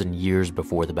 100,000 years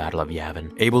before the Battle of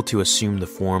Yavin, able to assume the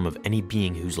form of any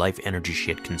being whose life energy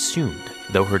she had consumed,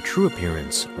 though her true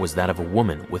appearance was that of a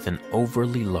woman with an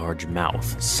overly large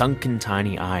mouth, sunken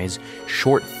tiny eyes,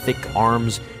 short thick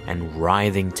arms, and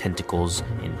writhing tentacles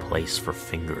in place for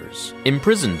fingers.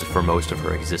 Imprisoned for most of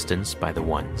her existence by the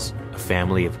Ones, a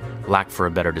family of, lack for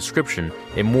a better description,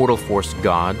 immortal Force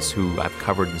gods who I've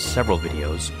covered in several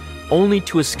videos, only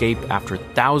to escape after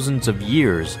thousands of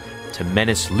years to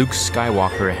menace Luke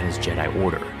Skywalker and his Jedi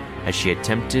Order, as she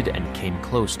attempted and came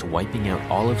close to wiping out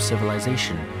all of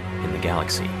civilization in the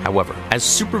galaxy. However, as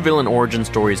supervillain origin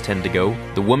stories tend to go,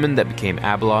 the woman that became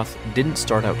ABELOTH didn't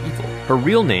start out evil. Her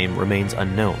real name remains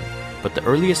unknown, but the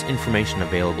earliest information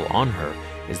available on her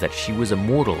is that she was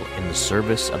immortal in the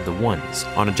service of the Ones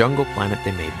on a jungle planet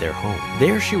they made their home.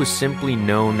 There she was simply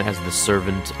known as the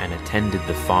servant and attended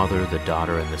the father, the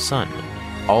daughter, and the son,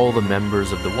 all the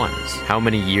members of the Ones. How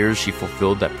many years she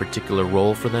fulfilled that particular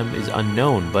role for them is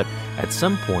unknown, but at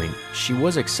some point she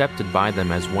was accepted by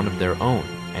them as one of their own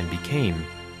and became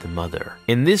the mother.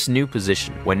 In this new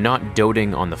position, when not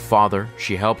doting on the father,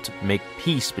 she helped make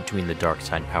peace between the dark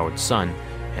side powered son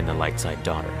and the light side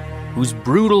daughter, whose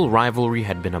brutal rivalry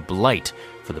had been a blight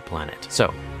for the planet.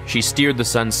 So, she steered the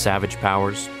son's savage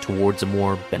powers towards a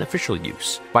more beneficial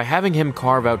use by having him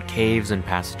carve out caves and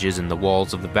passages in the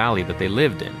walls of the valley that they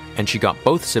lived in, and she got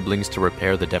both siblings to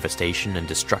repair the devastation and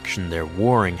destruction their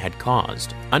warring had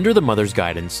caused. Under the mother's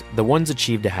guidance, the Ones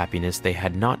achieved a happiness they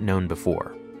had not known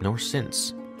before, nor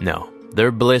since. No,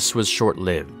 their bliss was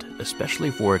short-lived,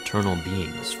 especially for eternal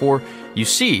beings, for, you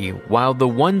see, while the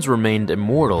Ones remained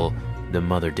immortal, the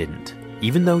mother didn't.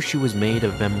 Even though she was made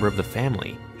a member of the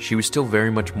family, she was still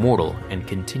very much mortal and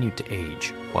continued to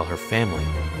age, while her family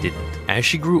didn't. As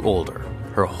she grew older,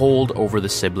 her hold over the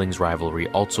siblings' rivalry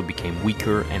also became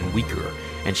weaker and weaker,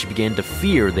 and she began to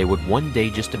fear they would one day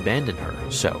just abandon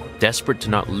her. So, desperate to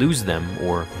not lose them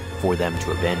or for them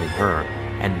to abandon her,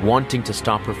 and wanting to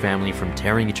stop her family from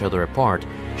tearing each other apart,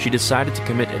 she decided to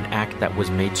commit an act that was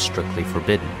made strictly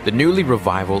forbidden. The newly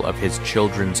revival of his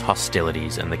children's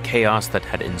hostilities and the chaos that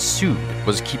had ensued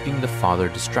was keeping the father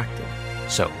distracted.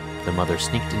 So, the mother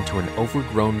sneaked into an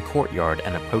overgrown courtyard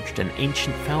and approached an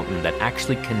ancient fountain that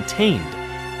actually contained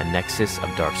a nexus of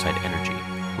darkside energy,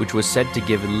 which was said to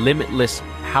give limitless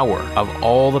power of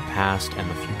all the past and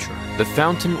the future. The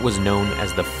fountain was known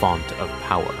as the Font of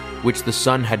Power, which the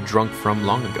son had drunk from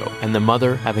long ago, and the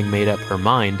mother, having made up her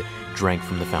mind, drank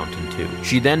from the fountain too.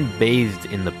 She then bathed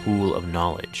in the pool of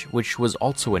knowledge, which was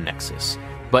also a nexus.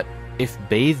 But if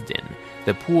bathed in,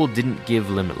 the pool didn't give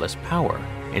limitless power.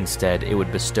 Instead, it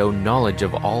would bestow knowledge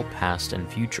of all past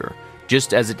and future,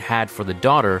 just as it had for the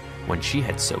daughter when she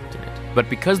had soaked in it. But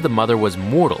because the mother was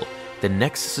mortal, the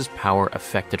nexus's power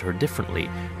affected her differently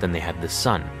than they had the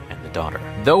son and the daughter.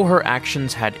 Though her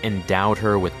actions had endowed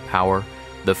her with power,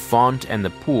 the font and the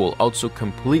pool also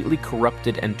completely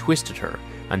corrupted and twisted her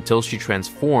until she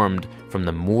transformed from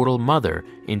the mortal mother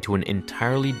into an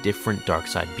entirely different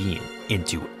darkside being,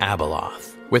 into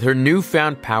ABELOTH. With her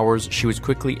newfound powers, she was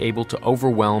quickly able to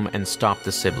overwhelm and stop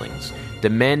the siblings,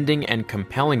 demanding and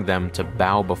compelling them to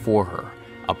bow before her.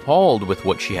 Appalled with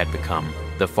what she had become,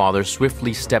 the father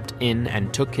swiftly stepped in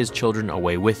and took his children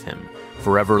away with him,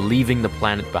 forever leaving the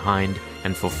planet behind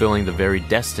and fulfilling the very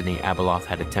destiny ABELOTH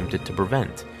had attempted to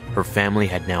prevent. Her family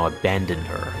had now abandoned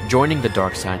her, joining the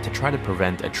dark side to try to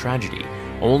prevent a tragedy,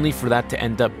 only for that to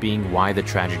end up being why the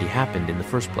tragedy happened in the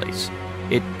first place.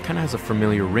 It kinda has a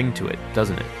familiar ring to it,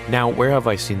 doesn't it? Now, where have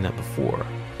I seen that before?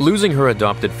 Losing her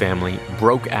adopted family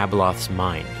broke ABELOTH's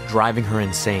mind, driving her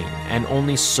insane, and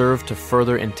only served to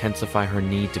further intensify her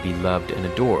need to be loved and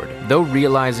adored. Though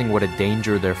realizing what a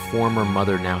danger their former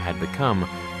mother now had become,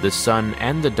 the son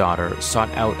and the daughter sought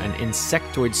out an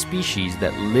insectoid species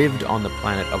that lived on the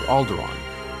planet of Alderaan,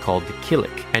 called the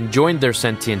Killik, and joined their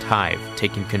sentient hive,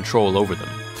 taking control over them.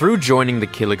 Through joining the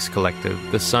Killik's collective,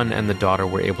 the son and the daughter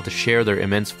were able to share their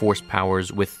immense force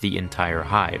powers with the entire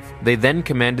hive. They then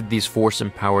commanded these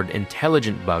force-empowered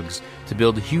intelligent bugs to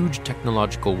build huge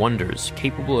technological wonders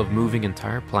capable of moving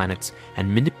entire planets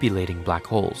and manipulating black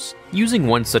holes. Using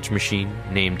one such machine,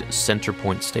 named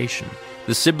Centerpoint Station,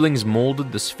 the siblings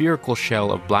molded the spherical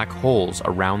shell of black holes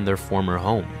around their former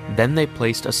home. Then they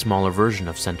placed a smaller version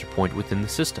of Centerpoint within the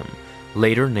system,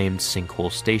 later named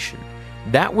Sinkhole Station.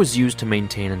 That was used to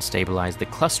maintain and stabilize the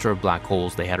cluster of black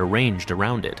holes they had arranged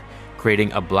around it,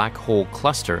 creating a black hole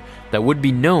cluster that would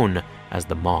be known as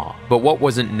the Maw. But what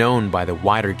wasn't known by the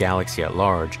wider galaxy at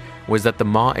large was that the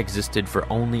Maw existed for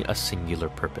only a singular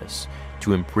purpose: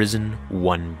 to imprison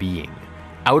one being.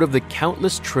 Out of the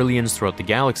countless trillions throughout the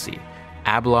galaxy,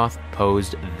 ABELOTH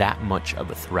posed that much of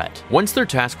a threat. Once their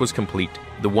task was complete,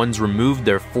 the Ones removed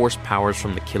their force powers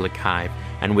from the Killik hive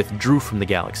and withdrew from the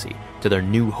galaxy to their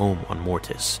new home on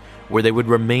Mortis, where they would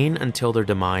remain until their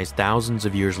demise thousands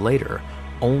of years later,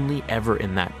 only ever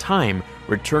in that time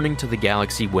returning to the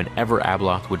galaxy whenever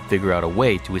ABELOTH would figure out a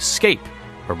way to escape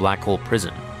her black hole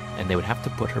prison, and they would have to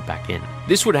put her back in.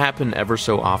 This would happen ever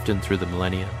so often through the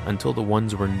millennia until the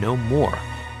Ones were no more,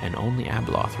 and only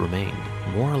ABELOTH remained,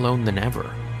 more alone than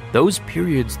ever. Those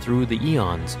periods through the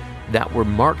eons that were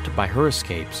marked by her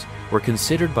escapes were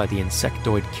considered by the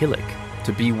insectoid Killik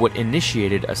to be what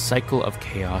initiated a cycle of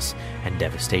chaos and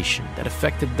devastation that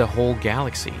affected the whole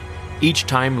galaxy, each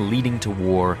time leading to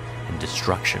war and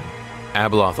destruction.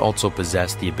 ABELOTH also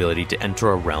possessed the ability to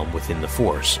enter a realm within the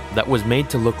Force that was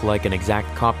made to look like an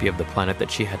exact copy of the planet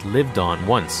that she had lived on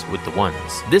once with the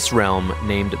Ones. This realm,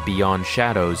 named Beyond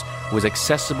Shadows, was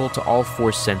accessible to all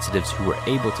Force sensitives who were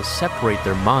able to separate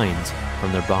their minds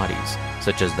from their bodies,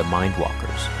 such as the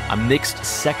Mindwalkers, a mixed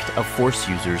sect of Force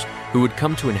users who would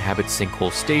come to inhabit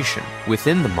Sinkhole Station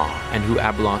within the Maw, and who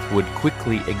ABELOTH would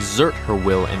quickly exert her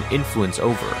will and influence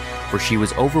over, for she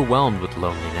was overwhelmed with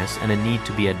loneliness and a need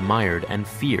to be admired and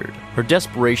feared. Her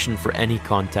desperation for any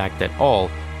contact at all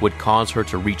would cause her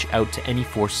to reach out to any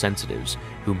Force sensitives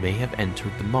who may have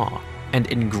entered the Maw, and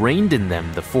ingrained in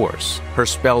them the Force, her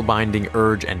spellbinding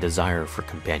urge and desire for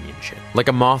companionship. Like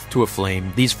a moth to a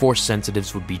flame, these Force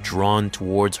sensitives would be drawn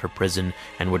towards her prison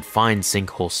and would find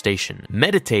Sinkhole Station,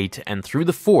 meditate, and through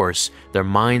the Force, their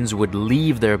minds would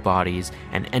leave their bodies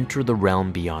and enter the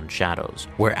realm beyond shadows,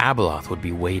 where ABELOTH would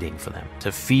be waiting for them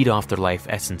to feed off their life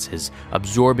essences,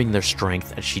 absorbing their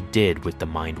strength as she did with the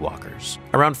Mindwalkers.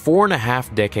 Around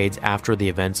 4.5 decades after the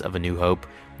events of A New Hope,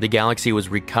 the galaxy was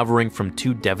recovering from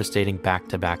two devastating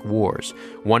back-to-back wars,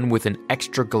 one with an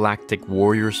extragalactic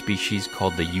warrior species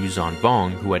called the Yuuzhan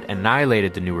Vong, who had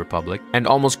annihilated the New Republic and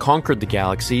almost conquered the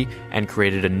galaxy and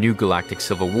created a new galactic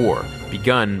civil war,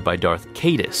 begun by Darth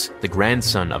Caedus, the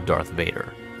grandson of Darth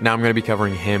Vader. Now I'm going to be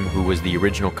covering him, who was the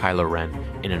original Kylo Ren,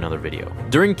 in another video.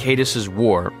 During Caedus'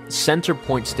 war,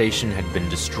 Centerpoint Station had been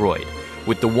destroyed.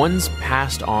 With the Ones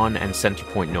passed on and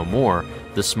Centerpoint no more,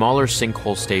 the smaller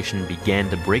Sinkhole Station began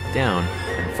to break down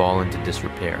and fall into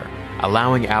disrepair,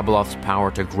 allowing ABELOTH's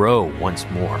power to grow once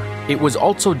more. It was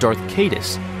also Darth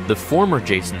Caedus, the former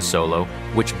Jacen Solo,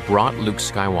 which brought Luke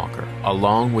Skywalker,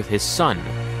 along with his son,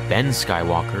 Ben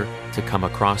Skywalker, to come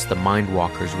across the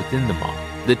Mindwalkers within the Maw.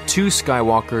 The two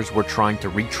Skywalkers were trying to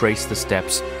retrace the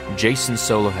steps Jacen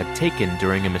Solo had taken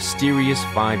during a mysterious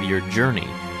 5-year journey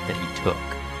that he took,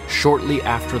 shortly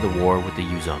after the war with the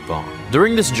Yuuzhan Vong.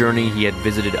 During this journey, he had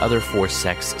visited other Force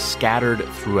sects scattered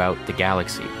throughout the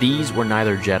galaxy. These were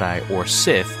neither Jedi or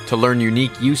Sith, to learn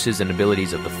unique uses and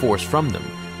abilities of the Force from them,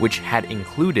 which had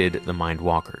included the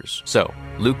Mindwalkers. So,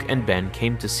 Luke and Ben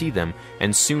came to see them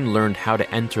and soon learned how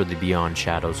to enter the Beyond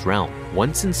Shadows realm.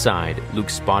 Once inside, Luke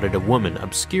spotted a woman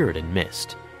obscured in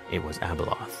mist. It was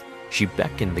ABELOTH. She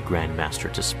beckoned the Grand Master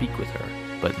to speak with her,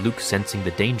 but Luke, sensing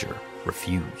the danger,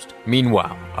 refused.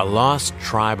 Meanwhile, a lost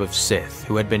tribe of Sith,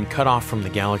 who had been cut off from the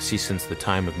galaxy since the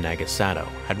time of Nagasato,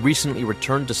 had recently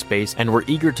returned to space and were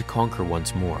eager to conquer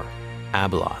once more.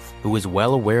 ABELOTH, who was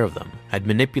well aware of them, had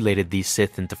manipulated these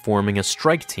Sith into forming a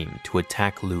strike team to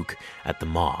attack Luke at the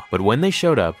Maw. But when they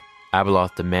showed up,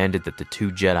 ABELOTH demanded that the two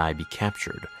Jedi be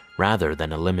captured, rather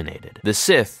than eliminated. The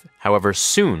Sith, however,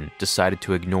 soon decided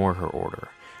to ignore her order,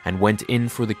 and went in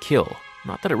for the kill.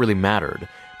 Not that it really mattered,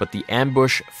 but the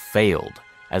ambush failed,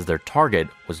 as their target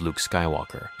was Luke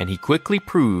Skywalker, and he quickly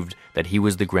proved that he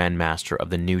was the Grand Master of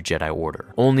the new Jedi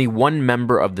Order. Only one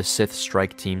member of the Sith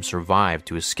strike team survived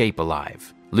to escape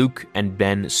alive. Luke and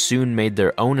Ben soon made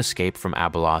their own escape from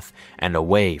ABELOTH and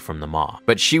away from the Maw.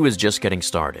 But she was just getting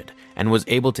started, and was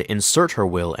able to insert her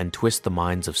will and twist the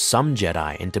minds of some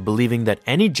Jedi into believing that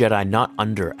any Jedi not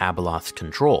under ABELOTH's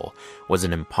control was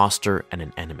an imposter and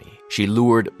an enemy. She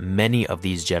lured many of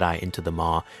these Jedi into the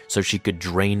Maw so she could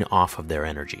drain off of their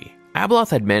energy. ABELOTH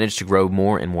had managed to grow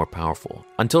more and more powerful,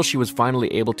 until she was finally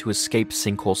able to escape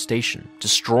Sinkhole Station,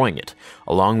 destroying it,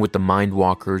 along with the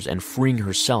Mindwalkers and freeing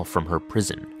herself from her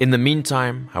prison. In the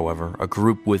meantime, however, a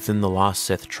group within the Lost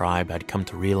Sith tribe had come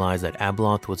to realize that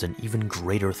ABELOTH was an even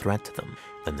greater threat to them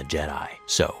than the Jedi.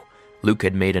 So, Luke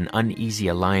had made an uneasy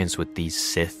alliance with these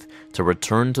Sith to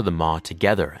return to the Maw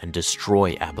together and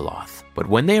destroy ABELOTH. But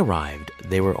when they arrived,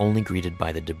 they were only greeted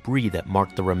by the debris that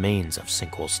marked the remains of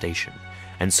Sinkhole Station.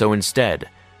 And so instead,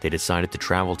 they decided to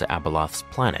travel to ABELOTH's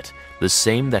planet, the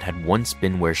same that had once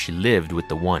been where she lived with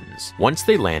the Ones. Once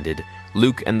they landed,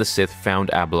 Luke and the Sith found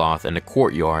ABELOTH in a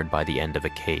courtyard by the end of a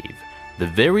cave. The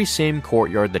very same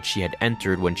courtyard that she had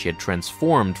entered when she had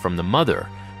transformed from the Mother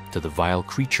to the vile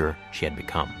creature she had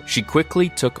become. She quickly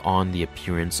took on the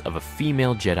appearance of a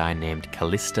female Jedi named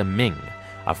Callista Ming,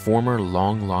 a former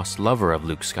long-lost lover of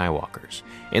Luke Skywalker's,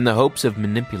 in the hopes of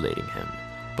manipulating him.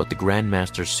 But the Grand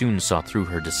Master soon saw through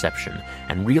her deception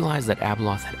and realized that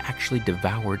ABELOTH had actually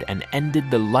devoured and ended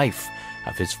the life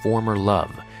of his former love,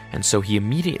 and so he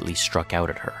immediately struck out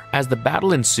at her. As the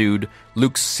battle ensued,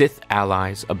 Luke's Sith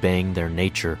allies, obeying their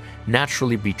nature,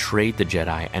 naturally betrayed the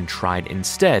Jedi and tried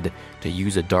instead to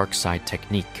use a dark side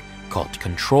technique called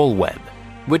Control Web,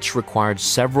 which required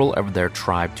several of their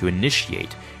tribe to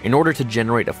initiate in order to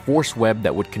generate a force web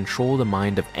that would control the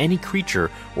mind of any creature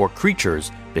or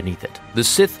creatures beneath it. The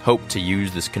Sith hoped to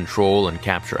use this control and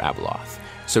capture ABELOTH,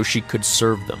 so she could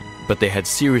serve them, but they had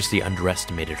seriously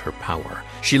underestimated her power.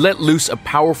 She let loose a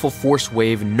powerful force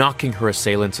wave, knocking her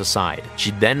assailants aside.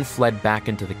 She then fled back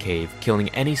into the cave, killing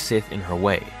any Sith in her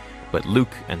way, but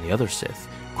Luke and the other Sith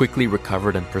quickly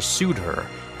recovered and pursued her,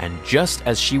 and just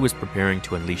as she was preparing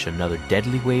to unleash another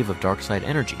deadly wave of darkside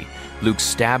energy, Luke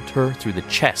stabbed her through the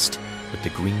chest with the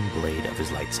green blade of his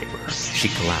lightsaber. She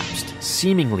collapsed,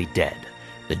 seemingly dead.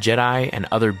 The Jedi and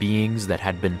other beings that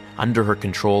had been under her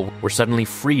control were suddenly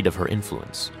freed of her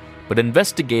influence. But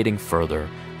investigating further,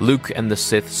 Luke and the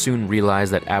Sith soon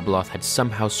realized that ABELOTH had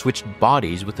somehow switched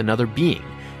bodies with another being,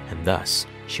 and thus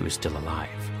she was still alive.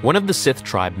 One of the Sith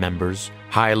tribe members,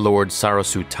 High Lord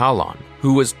Sarasu Talon,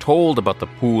 who was told about the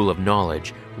pool of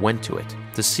knowledge, went to it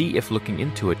to see if looking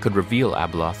into it could reveal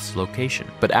ABELOTH's location.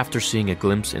 But after seeing a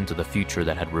glimpse into the future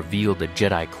that had revealed a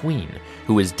Jedi Queen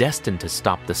who is destined to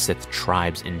stop the Sith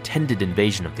tribe's intended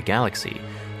invasion of the galaxy,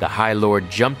 the High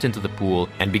Lord jumped into the pool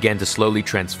and began to slowly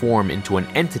transform into an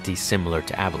entity similar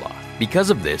to ABELOTH. Because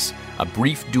of this, a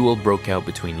brief duel broke out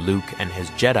between Luke and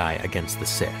his Jedi against the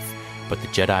Sith, but the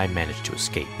Jedi managed to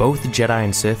escape. Both Jedi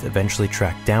and Sith eventually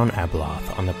tracked down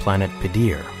ABELOTH on the planet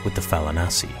Pedir with the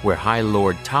Falanasi, where High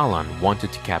Lord Talon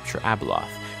wanted to capture ABELOTH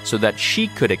so that she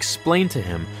could explain to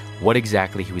him what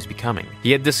exactly he was becoming.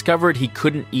 He had discovered he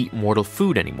couldn't eat mortal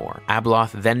food anymore.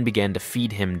 ABELOTH then began to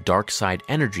feed him dark side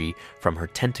energy from her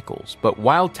tentacles, but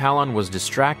while Talon was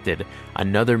distracted,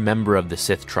 another member of the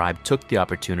Sith tribe took the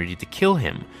opportunity to kill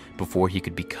him before he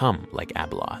could become like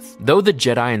ABELOTH. Though the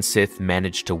Jedi and Sith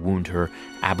managed to wound her,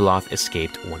 ABELOTH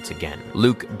escaped once again.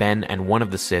 Luke, Ben, and one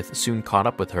of the Sith soon caught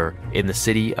up with her in the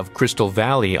city of Crystal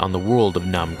Valley on the world of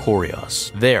Nam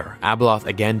Korios. There, ABELOTH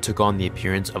again took on the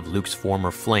appearance of Luke's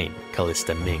former flame,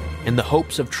 Callista Ming, in the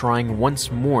hopes of trying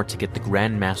once more to get the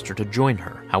Grand Master to join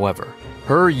her. However,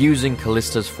 her using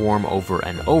Callista's form over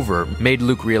and over made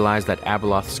Luke realize that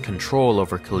ABELOTH's control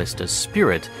over Callista's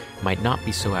spirit might not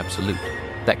be so absolute,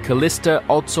 that Callista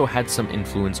also had some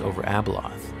influence over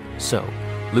ABELOTH. So,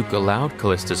 Luke allowed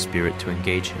Callista's spirit to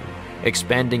engage him,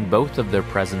 expanding both of their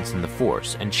presence in the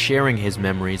Force and sharing his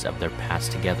memories of their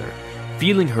past together,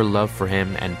 feeling her love for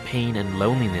him and pain and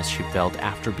loneliness she felt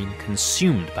after being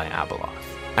consumed by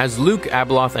ABELOTH. As Luke,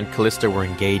 ABELOTH, and Callista were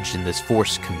engaged in this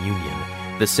Force communion,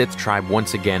 the Sith tribe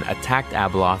once again attacked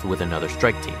ABELOTH with another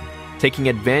strike team. Taking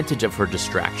advantage of her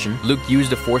distraction, Luke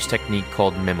used a Force technique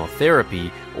called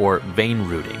memotherapy, or vein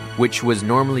rooting, which was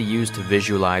normally used to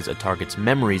visualize a target's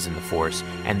memories in the Force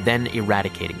and then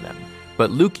eradicating them. But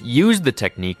Luke used the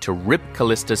technique to rip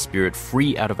Callista's spirit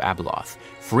free out of ABELOTH,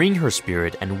 freeing her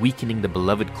spirit and weakening the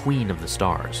beloved Queen of the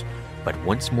Stars. But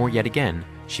once more yet again,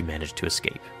 she managed to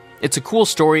escape. It's a cool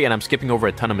story, and I'm skipping over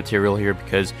a ton of material here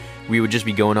because we would just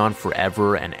be going on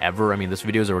forever and ever. I mean, this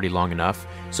video is already long enough,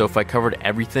 so if I covered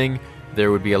everything,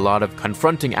 there would be a lot of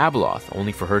confronting ABELOTH,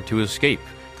 only for her to escape.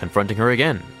 Confronting her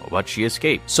again, but she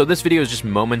escaped. So this video is just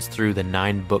moments through the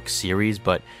 9-book series,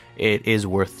 but it is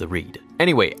worth the read.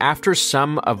 Anyway, after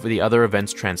some of the other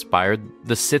events transpired,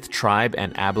 the Sith tribe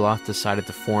and ABELOTH decided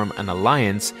to form an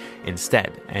alliance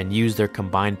instead, and use their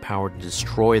combined power to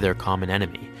destroy their common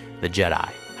enemy, the Jedi.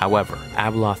 However,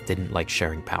 ABELOTH didn't like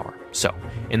sharing power. So,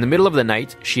 in the middle of the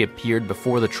night, she appeared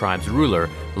before the tribe's ruler,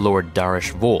 Lord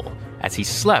Darish Vol, as he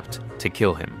slept, to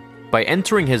kill him. By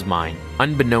entering his mind,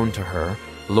 unbeknown to her,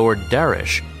 Lord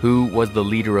Darish, who was the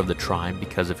leader of the tribe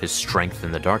because of his strength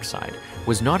in the dark side,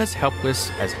 was not as helpless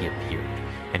as he appeared,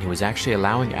 and he was actually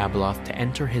allowing ABELOTH to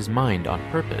enter his mind on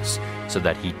purpose, so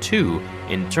that he too,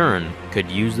 in turn,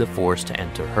 could use the Force to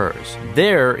enter hers.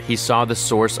 There, he saw the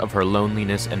source of her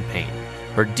loneliness and pain,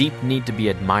 her deep need to be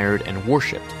admired and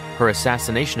worshipped. Her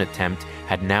assassination attempt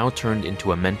had now turned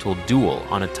into a mental duel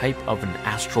on a type of an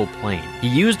astral plane. He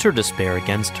used her despair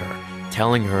against her,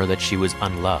 telling her that she was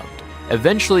unloved.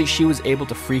 Eventually, she was able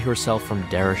to free herself from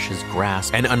Darish's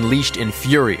grasp and unleashed in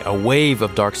fury a wave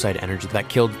of darkside energy that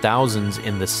killed thousands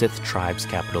in the Sith tribe's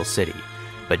capital city.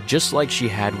 But just like she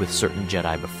had with certain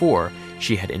Jedi before,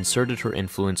 she had inserted her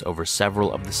influence over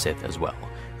several of the Sith as well,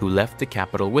 who left the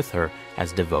capital with her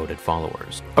as devoted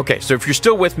followers. Okay, so if you're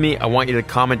still with me, I want you to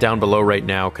comment down below right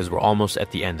now because we're almost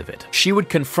at the end of it. She would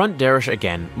confront Darish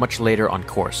again much later on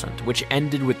Coruscant, which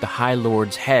ended with the High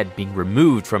Lord's head being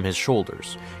removed from his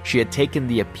shoulders. She had taken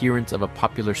the appearance of a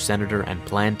popular senator and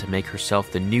planned to make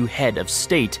herself the new head of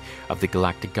state of the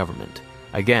galactic government.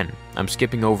 Again, I'm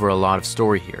skipping over a lot of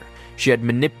story here. She had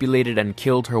manipulated and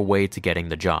killed her way to getting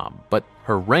the job, but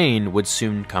her reign would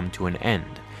soon come to an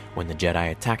end when the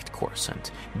Jedi attacked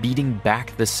Coruscant, beating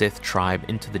back the Sith tribe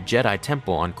into the Jedi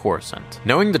Temple on Coruscant.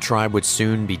 Knowing the tribe would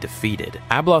soon be defeated,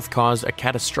 ABELOTH caused a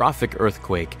catastrophic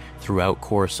earthquake throughout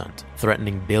Coruscant,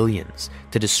 threatening billions,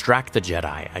 to distract the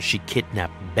Jedi as she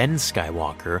kidnapped Ben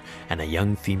Skywalker and a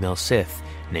young female Sith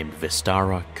named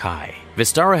Vistara Kai.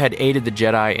 Vistara had aided the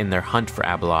Jedi in their hunt for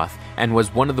ABELOTH and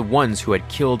was one of the ones who had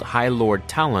killed High Lord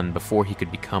Talon before he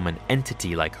could become an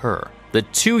entity like her. The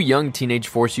two young teenage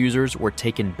Force users were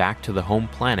taken back to the home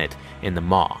planet in the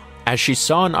Maw, as she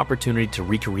saw an opportunity to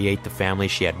recreate the family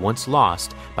she had once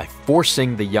lost by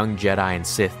forcing the young Jedi and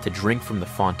Sith to drink from the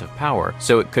font of power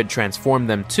so it could transform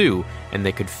them too, and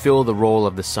they could fill the role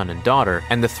of the son and daughter,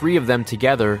 and the three of them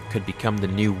together could become the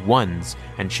new Ones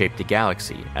and shape the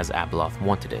galaxy as ABELOTH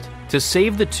wanted it. To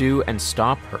save the two and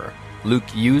stop her,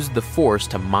 Luke used the Force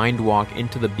to mind-walk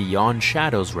into the Beyond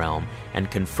Shadows realm and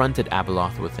confronted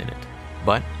ABELOTH within it.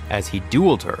 But as he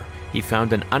dueled her, he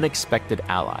found an unexpected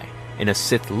ally in a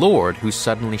Sith Lord who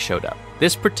suddenly showed up.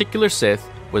 This particular Sith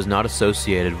was not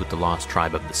associated with the lost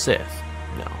tribe of the Sith.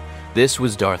 No, this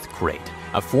was Darth Krayt,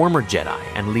 a former Jedi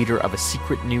and leader of a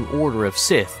secret new order of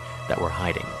Sith that were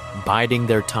hiding, biding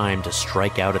their time to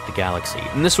strike out at the galaxy.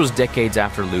 And this was decades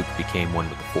after Luke became one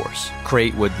with the Force.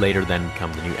 Krayt would later then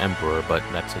become the new Emperor, but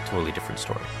that's a totally different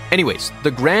story. Anyways,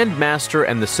 the Grand Master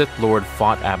and the Sith Lord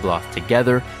fought ABELOTH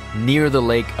together near the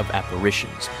Lake of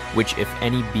Apparitions, which if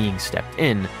any being stepped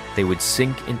in, they would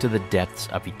sink into the depths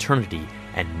of eternity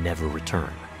and never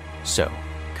return. So,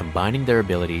 combining their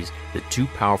abilities, the two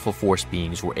powerful Force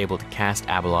beings were able to cast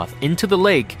ABELOTH into the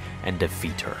lake and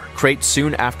defeat her. Krayt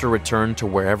soon after returned to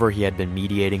wherever he had been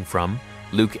mediating from.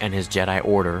 Luke and his Jedi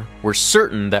Order were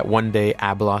certain that one day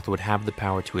ABELOTH would have the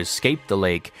power to escape the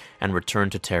lake and return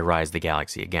to terrorize the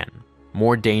galaxy again.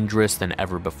 More dangerous than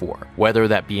ever before. Whether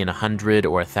that be in 100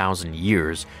 or 1,000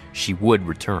 years, she would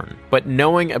return. But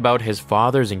knowing about his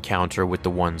father's encounter with the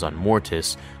Ones on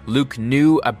Mortis, Luke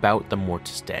knew about the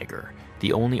Mortis dagger,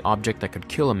 the only object that could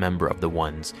kill a member of the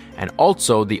Ones, and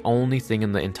also the only thing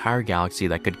in the entire galaxy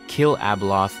that could kill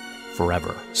ABELOTH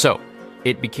forever. So,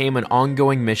 it became an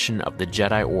ongoing mission of the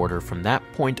Jedi Order from that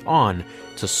point on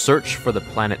to search for the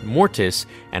planet Mortis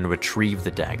and retrieve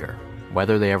the dagger.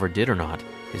 Whether they ever did or not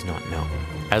is not known,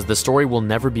 as the story will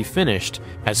never be finished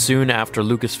as soon after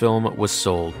Lucasfilm was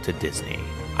sold to Disney.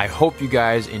 I hope you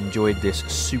guys enjoyed this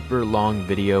super long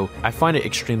video. I find it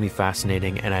extremely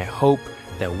fascinating, and I hope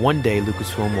that one day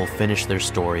Lucasfilm will finish their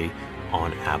story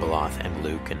on ABELOTH and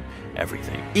Luke and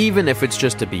everything. Even if it's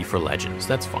just to be for Legends,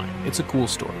 that's fine. It's a cool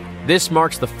story. This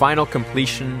marks the final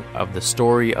completion of the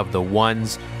story of the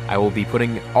Ones. I will be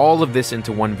putting all of this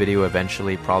into one video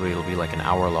eventually. Probably it'll be like an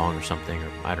hour long or something, or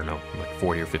I don't know, like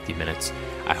 40 or 50 minutes.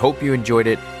 I hope you enjoyed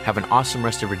it. Have an awesome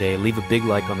rest of your day. Leave a big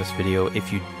like on this video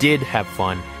if you did have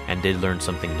fun and did learn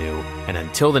something new. And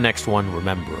until the next one,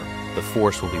 remember, the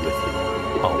Force will be with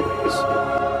you always.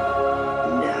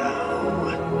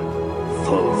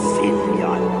 Fulfill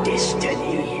your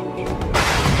destiny.